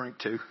got to drink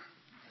to.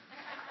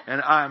 And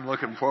I'm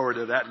looking forward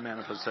to that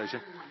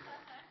manifestation.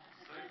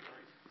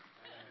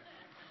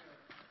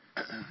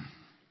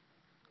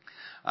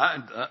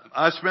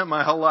 I spent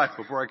my whole life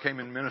before I came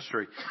in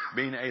ministry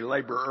being a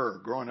laborer,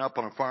 growing up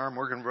on a farm,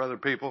 working for other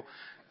people.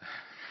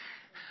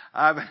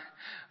 I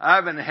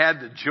haven't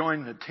had to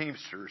join the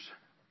Teamsters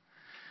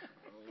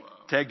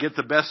to get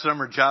the best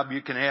summer job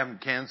you can have in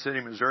Kansas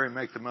City, Missouri, and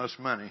make the most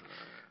money.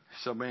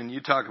 So, man, you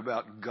talk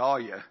about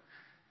gall you. You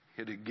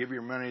had to give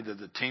your money to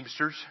the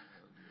Teamsters,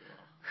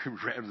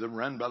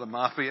 run by the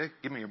mafia.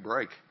 Give me a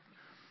break.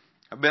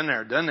 I've been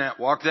there, done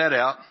that, walked that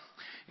out.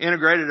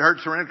 Integrated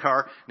Hertz rent a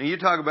car. Now, you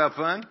talk about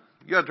fun.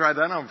 You got to try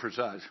that on for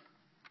size.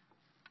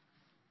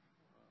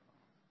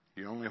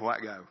 You're the only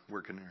white guy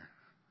working there.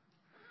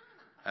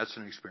 That's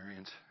an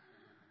experience.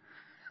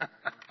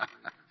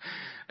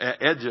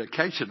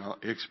 Educational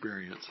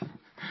experience.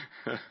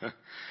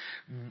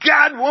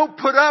 God won't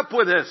put up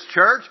with this,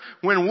 church.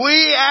 When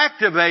we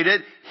activate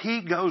it,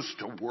 He goes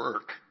to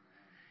work.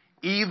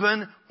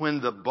 Even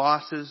when the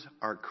bosses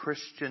are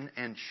Christian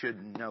and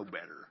should know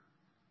better.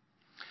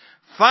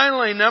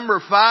 Finally,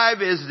 number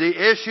 5 is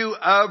the issue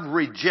of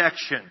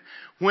rejection.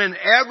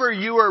 Whenever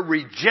you are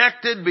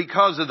rejected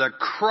because of the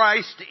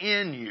Christ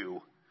in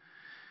you,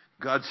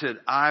 God said,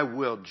 I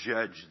will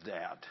judge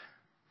that.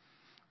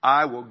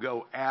 I will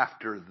go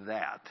after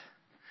that.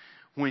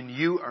 When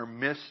you are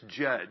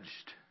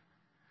misjudged,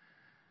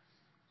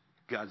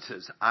 God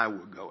says, I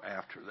will go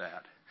after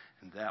that.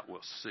 And that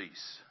will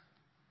cease.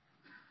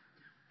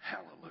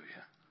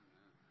 Hallelujah.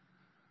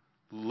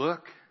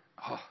 Look.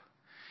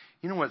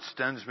 You know what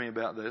stuns me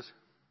about this?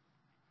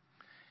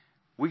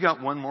 We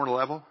got one more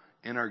level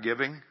in our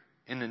giving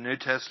in the New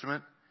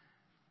Testament.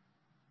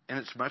 And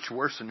it's much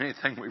worse than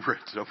anything we've read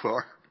so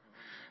far.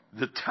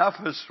 The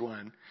toughest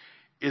one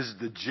is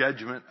the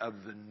judgment of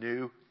the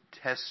New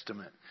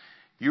Testament.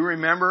 You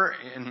remember,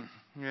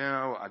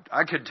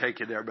 I could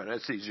take you there, but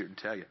that's easier to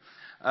tell you.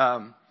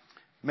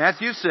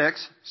 Matthew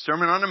 6,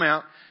 Sermon on the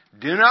Mount.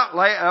 Do not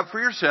lay up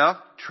for yourself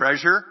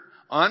treasure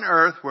on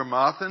earth where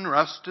moth and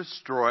rust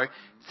destroy,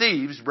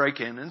 thieves break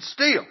in and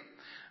steal.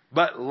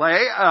 But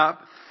lay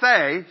up,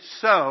 rid,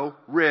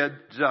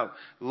 zo.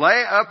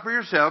 Lay up for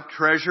yourself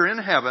treasure in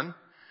heaven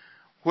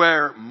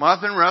where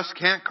moth and rust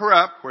can't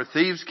corrupt, where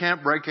thieves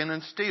can't break in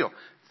and steal.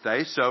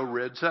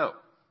 Rid, zo.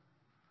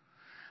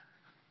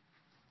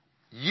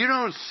 You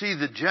don't see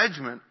the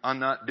judgment on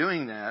not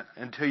doing that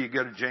until you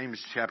go to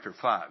James chapter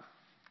 5.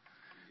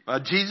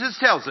 Jesus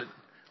tells it,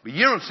 but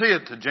you don't see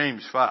it to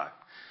James 5.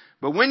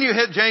 But when you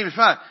hit James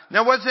 5,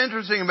 now what's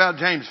interesting about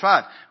James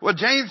 5? Well,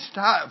 James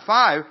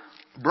 5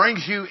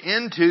 brings you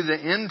into the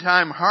end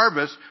time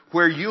harvest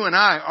where you and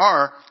I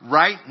are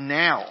right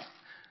now.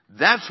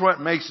 That's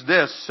what makes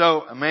this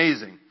so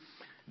amazing.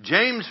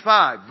 James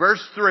 5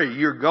 verse 3,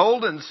 your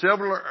gold and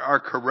silver are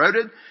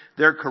corroded.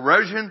 Their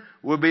corrosion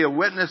will be a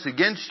witness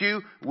against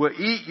you, will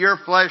eat your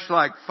flesh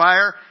like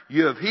fire.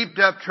 You have heaped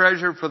up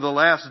treasure for the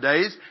last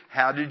days.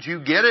 How did you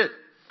get it?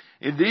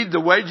 Indeed, the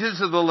wages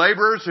of the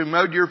laborers who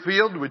mowed your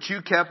field, which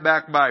you kept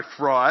back by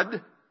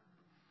fraud.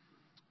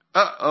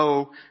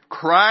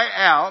 Cry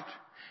out,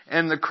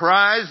 and the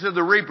cries of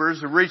the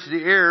reapers have reached the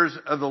ears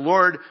of the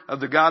Lord of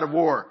the God of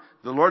war,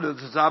 the Lord of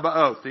the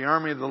Sabaoth, the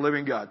army of the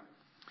living God.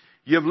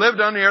 You have lived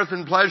on the earth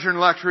in pleasure and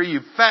luxury.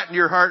 You've fattened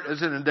your heart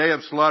as in a day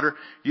of slaughter.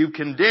 You've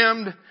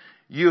condemned.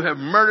 You have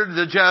murdered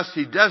the just.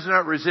 He does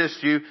not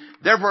resist you.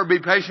 Therefore be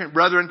patient,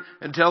 brethren,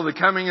 until the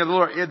coming of the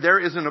Lord.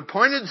 There is an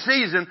appointed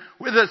season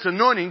where this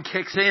anointing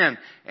kicks in.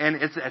 And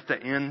it's at the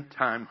end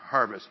time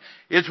harvest.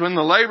 It's when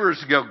the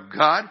laborers go,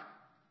 God,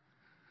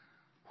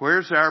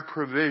 where's our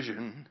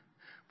provision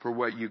for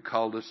what you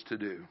called us to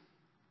do?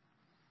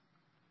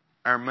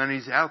 Our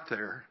money's out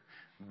there,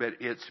 but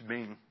it's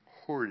being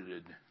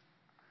hoarded.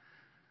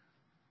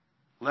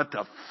 Let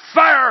the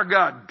fire of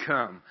God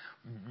come.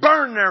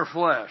 Burn their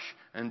flesh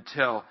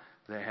until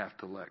they have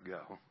to let go.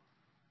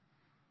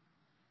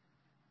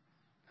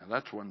 Now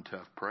that's one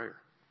tough prayer.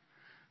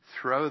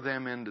 Throw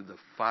them into the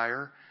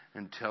fire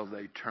until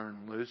they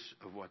turn loose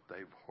of what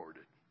they've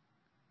hoarded.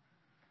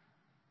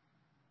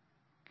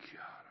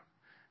 God,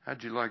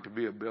 how'd you like to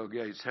be a Bill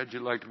Gates? How'd you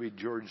like to be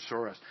George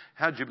Soros?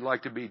 How'd you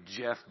like to be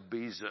Jeff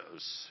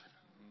Bezos?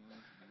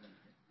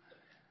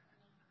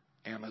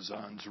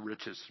 Amazon's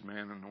richest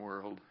man in the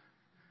world.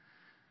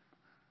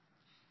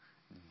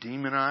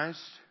 Demonized,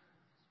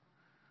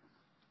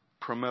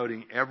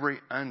 promoting every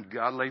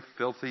ungodly,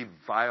 filthy,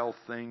 vile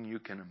thing you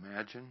can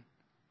imagine.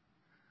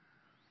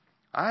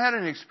 I had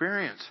an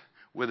experience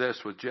with this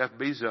with Jeff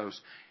Bezos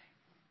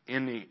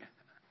in the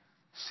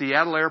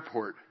Seattle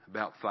airport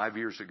about 5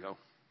 years ago.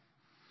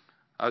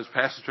 I was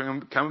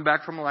coming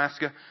back from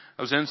Alaska.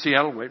 I was in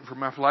Seattle waiting for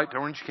my flight to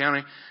Orange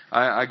County.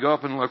 I go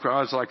up and look. I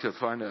always like to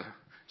find a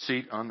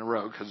seat on the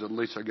road because at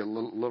least I get a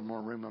little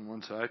more room on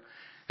one side.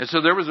 And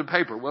so there was a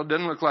paper. Well, it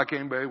didn't look like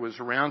anybody was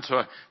around, so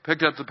I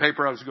picked up the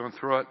paper. I was going to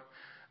throw it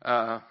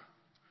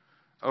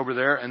over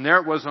there, and there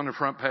it was on the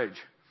front page.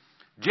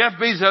 Jeff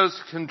Bezos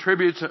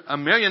contributes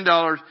 $1 million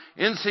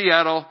in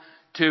Seattle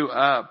to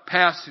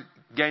pass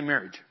gay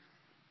marriage.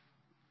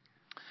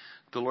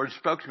 The Lord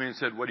spoke to me and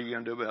said, what are you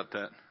going to do about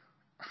that?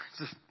 I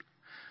said,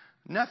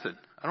 nothing.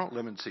 I don't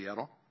live in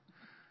Seattle.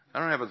 I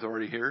don't have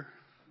authority here.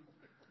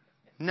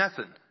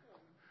 Nothing.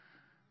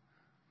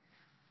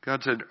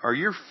 God said, are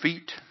your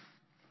feet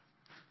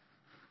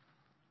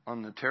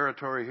on the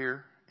territory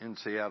here in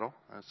Seattle?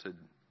 I said,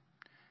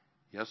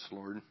 yes,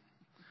 Lord.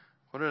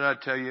 What did I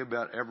tell you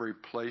about every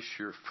place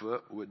your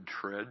foot would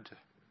tread?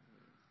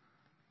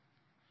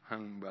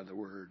 Hung by the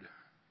word.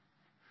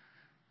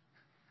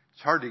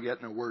 It's hard to get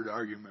in a word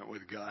argument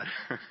with God.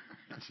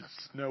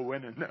 Just no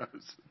winning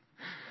those.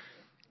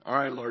 All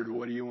right, Lord,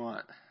 what do you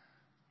want?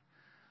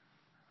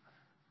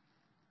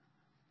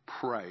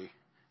 Pray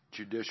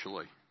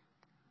judicially.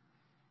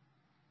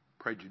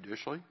 Pray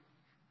judicially.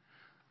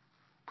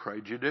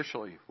 Pray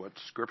judicially. What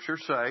Scripture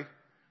say?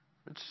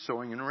 It's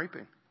sowing and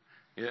reaping.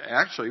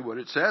 Actually, what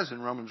it says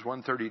in Romans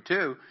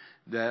 1:32,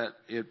 that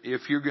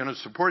if you're going to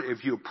support,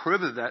 if you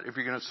approve of that, if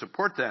you're going to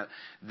support that,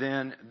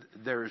 then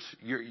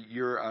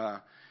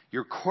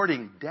you're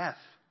courting death.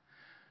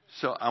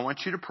 So I want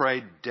you to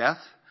pray death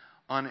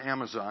on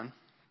Amazon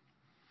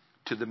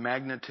to the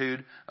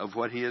magnitude of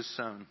what he has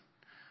sown.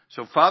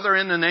 So, Father,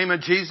 in the name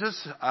of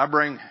Jesus, I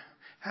bring.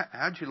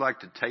 How'd you like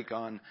to take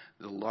on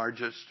the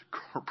largest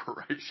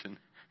corporation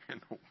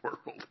in the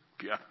world?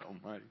 God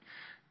Almighty.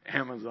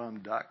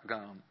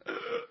 Amazon.com.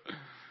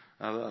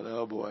 I thought,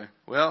 oh boy.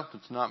 Well,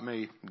 it's not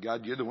me.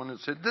 God, you're the one that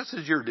said, this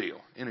is your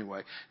deal.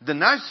 Anyway, the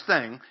nice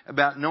thing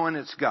about knowing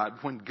it's God,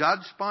 when God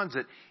spawns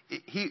it,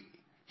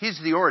 He's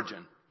the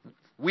origin.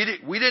 We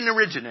didn't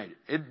originate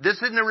it. This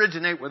didn't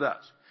originate with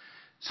us.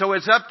 So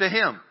it's up to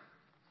Him.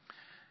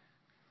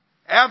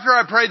 After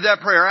I prayed that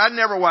prayer, I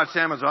never watched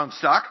Amazon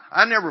stock.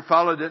 I never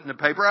followed it in the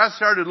paper. I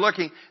started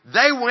looking.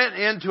 They went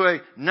into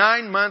a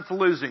 9-month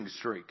losing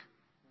streak.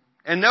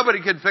 And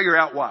nobody could figure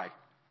out why.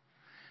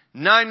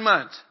 9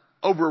 months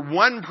over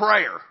one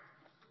prayer.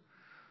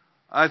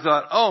 I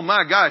thought, oh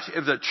my gosh,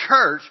 if the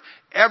church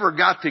ever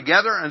got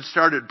together and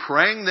started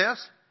praying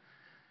this,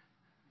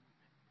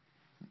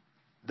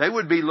 they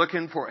would be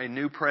looking for a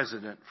new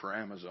president for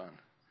Amazon.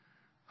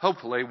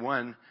 Hopefully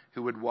one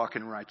who would walk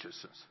in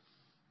righteousness.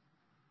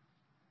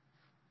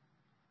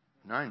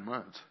 9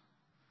 months.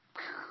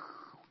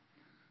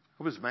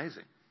 It was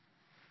amazing.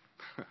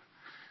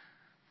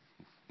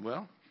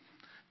 Well,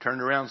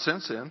 turned around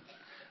since then.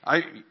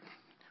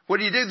 What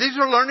do you do? These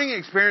are learning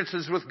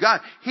experiences with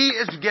God. He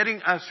is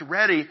getting us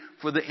ready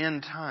for the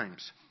end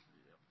times.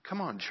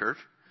 Come on, church.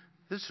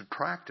 This is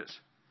practice.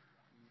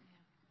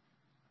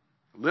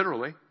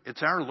 Literally,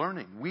 it's our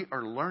learning. We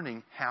are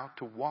learning how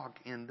to walk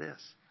in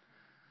this.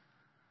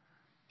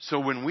 So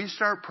when we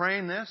start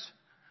praying this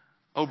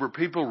over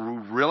people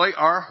who really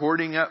are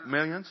hoarding up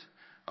millions,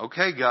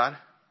 okay, God,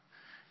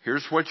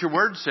 here's what your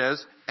word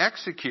says.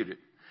 Execute it.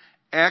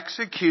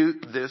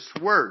 Execute this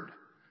word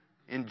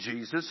in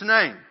Jesus'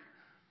 name.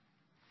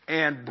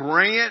 And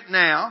bring it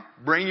now.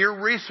 Bring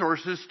your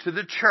resources to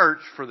the church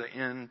for the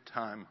end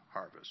time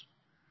harvest.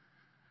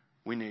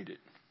 We need it.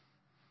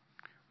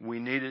 We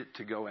need it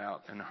to go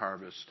out and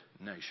harvest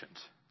nations.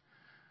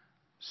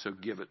 So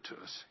give it to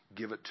us.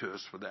 Give it to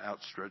us with the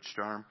outstretched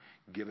arm.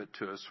 Give it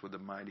to us with a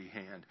mighty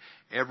hand.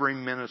 Every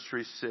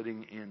ministry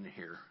sitting in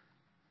here.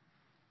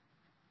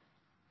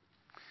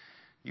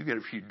 You get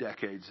a few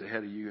decades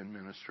ahead of you in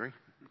ministry.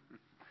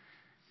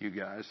 You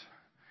guys.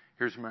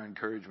 Here's my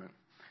encouragement.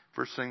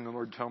 First thing the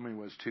Lord told me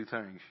was 2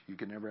 things. You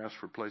can never ask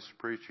for a place to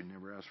preach. You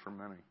never ask for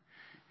money.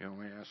 You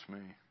only ask me.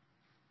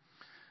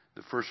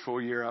 The first full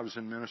year I was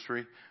in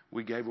ministry,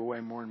 we gave away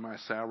more than my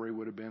salary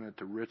would have been at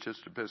the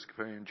richest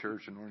Episcopalian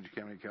church in Orange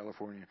County,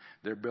 California.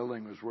 Their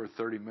building was worth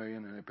 $30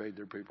 million, and they paid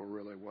their people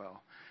really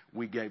well.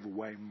 We gave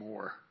away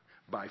more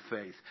by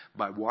faith,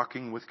 by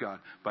walking with God,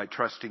 by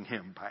trusting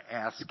Him, by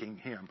asking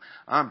Him.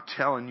 I'm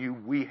telling you,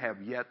 we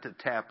have yet to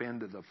tap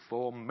into the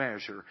full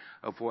measure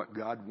of what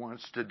God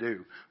wants to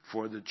do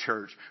for the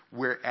church.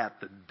 We're at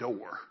the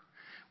door.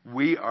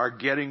 We are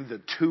getting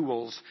the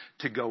tools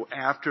to go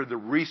after the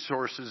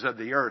resources of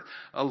the earth.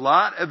 A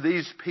lot of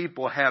these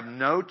people have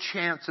no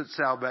chance at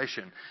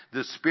salvation.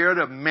 The spirit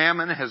of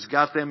mammon has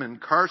got them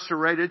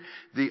incarcerated.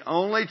 The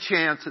only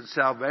chance at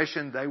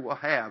salvation they will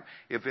have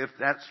if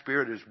that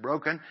spirit is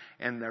broken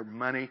and their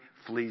money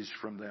flees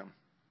from them.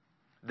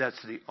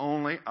 That's the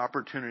only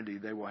opportunity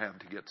they will have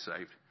to get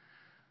saved.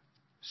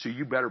 So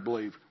you better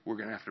believe we're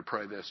going to have to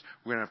pray this.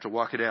 We're going to have to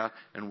walk it out,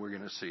 and we're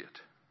going to see it.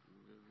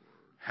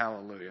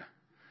 Hallelujah.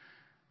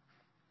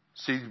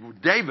 See,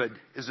 David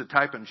is a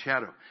type and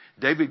shadow.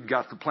 David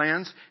got the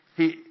plans.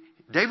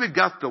 David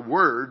got the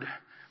word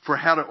for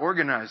how to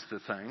organize the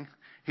thing.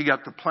 He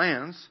got the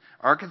plans,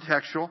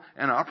 architectural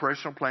and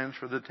operational plans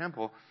for the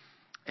temple.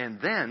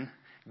 And then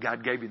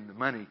God gave him the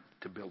money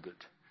to build it.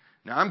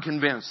 Now, I'm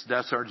convinced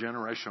that's our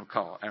generational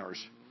call,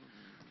 ours,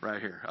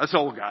 right here. Us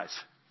old guys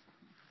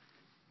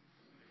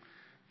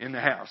in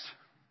the house.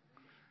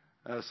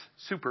 Us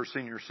super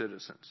senior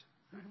citizens.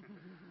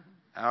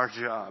 Our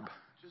job.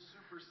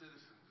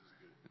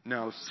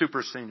 No,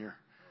 super senior.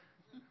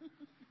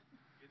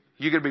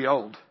 You got to be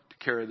old to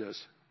carry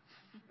this.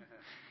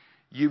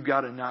 You've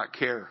got to not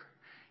care.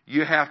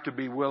 You have to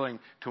be willing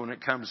to, when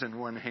it comes in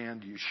one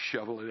hand, you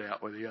shovel it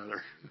out with the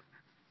other.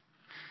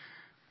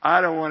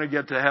 I don't want to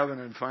get to heaven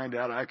and find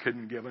out I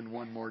couldn't give in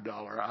one more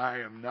dollar. I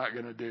am not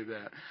going to do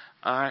that.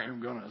 I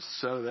am going to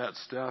sow that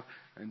stuff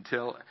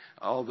until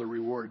all the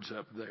reward's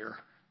up there.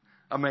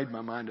 I made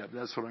my mind up.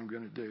 That's what I'm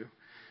going to do.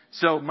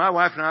 So my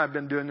wife and I have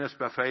been doing this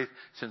by faith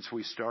since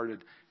we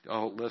started.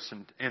 Oh,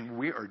 listen, and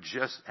we are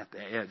just at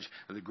the edge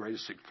of the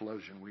greatest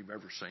explosion we've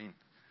ever seen.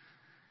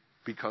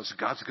 Because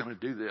God's going to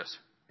do this.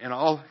 And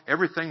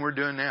everything we're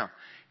doing now,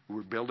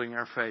 we're building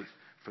our faith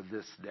for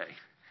this day.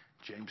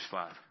 James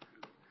 5.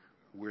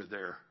 We're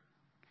there.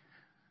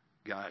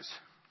 Guys,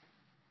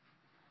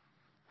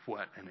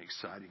 what an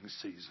exciting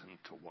season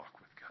to walk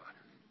with God.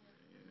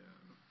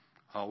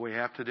 All we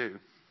have to do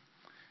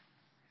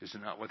is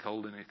not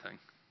withhold anything.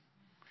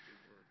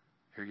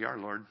 Here you are,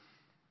 Lord.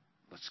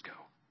 Let's go.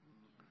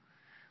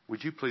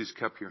 Would you please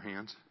cup your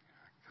hands?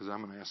 Because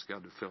I'm going to ask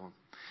God to fill them.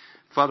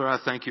 Father, I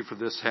thank you for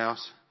this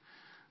house.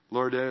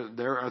 Lord,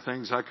 there are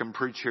things I can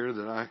preach here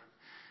that I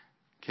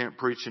can't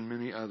preach in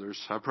many others.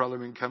 I've probably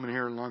been coming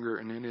here longer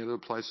than any other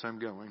place I'm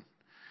going.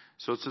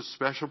 So it's a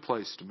special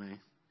place to me.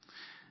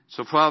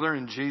 So Father,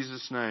 in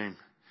Jesus' name,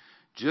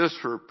 just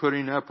for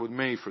putting up with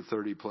me for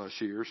 30 plus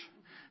years,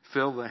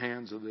 fill the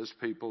hands of this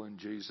people in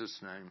Jesus'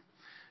 name.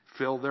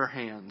 Fill their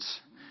hands.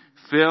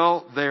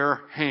 Fill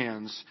their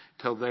hands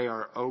till they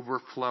are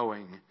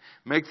overflowing.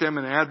 Make them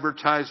an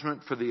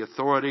advertisement for the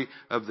authority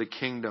of the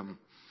kingdom.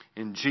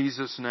 In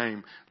Jesus'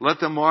 name. Let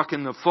them walk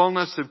in the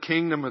fullness of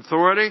kingdom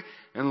authority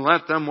and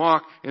let them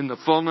walk in the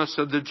fullness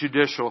of the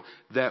judicial,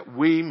 that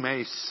we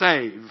may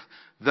save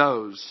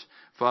those,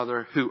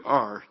 Father, who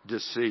are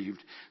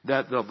deceived.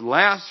 That the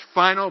last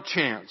final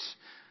chance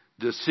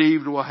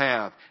deceived will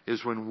have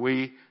is when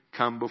we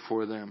come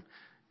before them,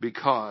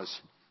 because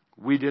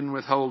we didn't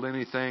withhold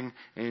anything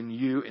and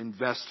you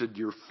invested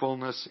your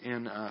fullness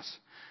in us.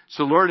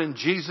 So Lord, in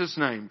Jesus'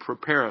 name,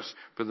 prepare us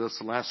for this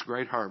last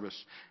great harvest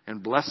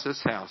and bless this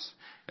house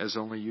as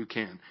only you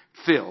can.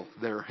 Fill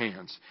their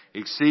hands,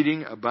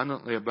 exceeding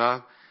abundantly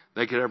above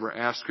they could ever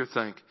ask or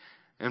think.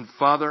 And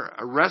Father,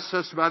 arrest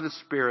us by the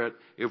Spirit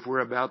if we're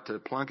about to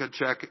plunk a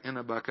check in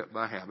a bucket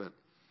by habit.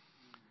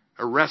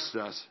 Arrest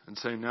us and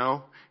say,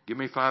 no, give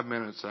me 5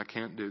 minutes. I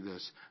can't do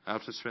this. I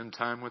have to spend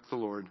time with the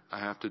Lord. I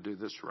have to do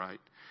this right.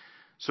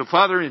 So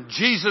Father, in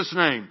Jesus'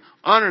 name,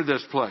 honor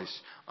this place,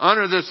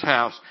 honor this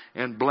house,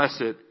 and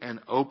bless it, and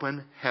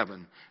open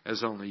heaven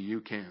as only you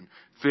can.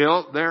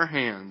 Fill their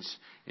hands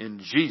in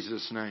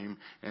Jesus' name.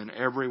 And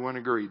everyone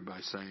agreed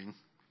by saying,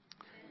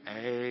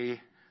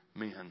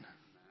 Amen.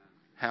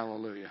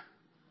 Hallelujah.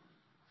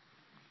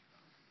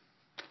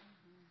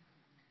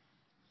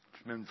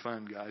 It's been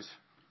fun, guys.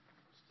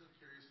 I'm still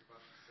curious about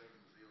the 7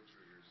 zeal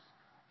triggers.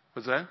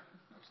 What's that?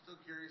 I'm still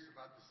curious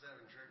about the 7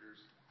 triggers.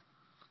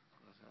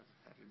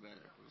 Happy man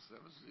with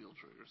 7 zeal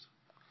triggers.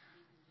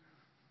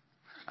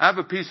 I have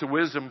a piece of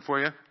wisdom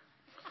for you.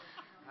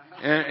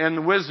 And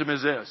the wisdom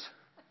is this.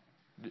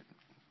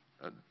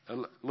 A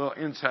little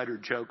insider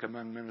joke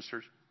among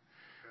ministers.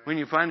 When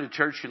you find a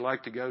church you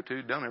like to go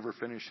to, don't ever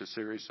finish the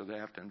series so they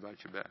have to invite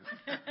you back.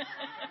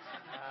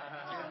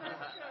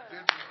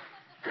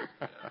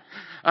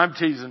 I'm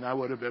teasing. I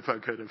would have if I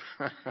could have.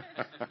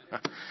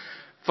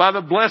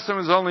 Father, bless them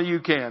as only you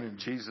can in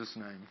Jesus'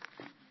 name.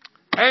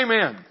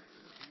 Amen.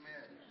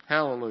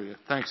 Hallelujah.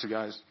 Thanks,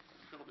 guys.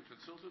 Called the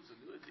consultant's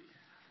annuity.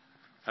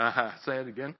 Say it again.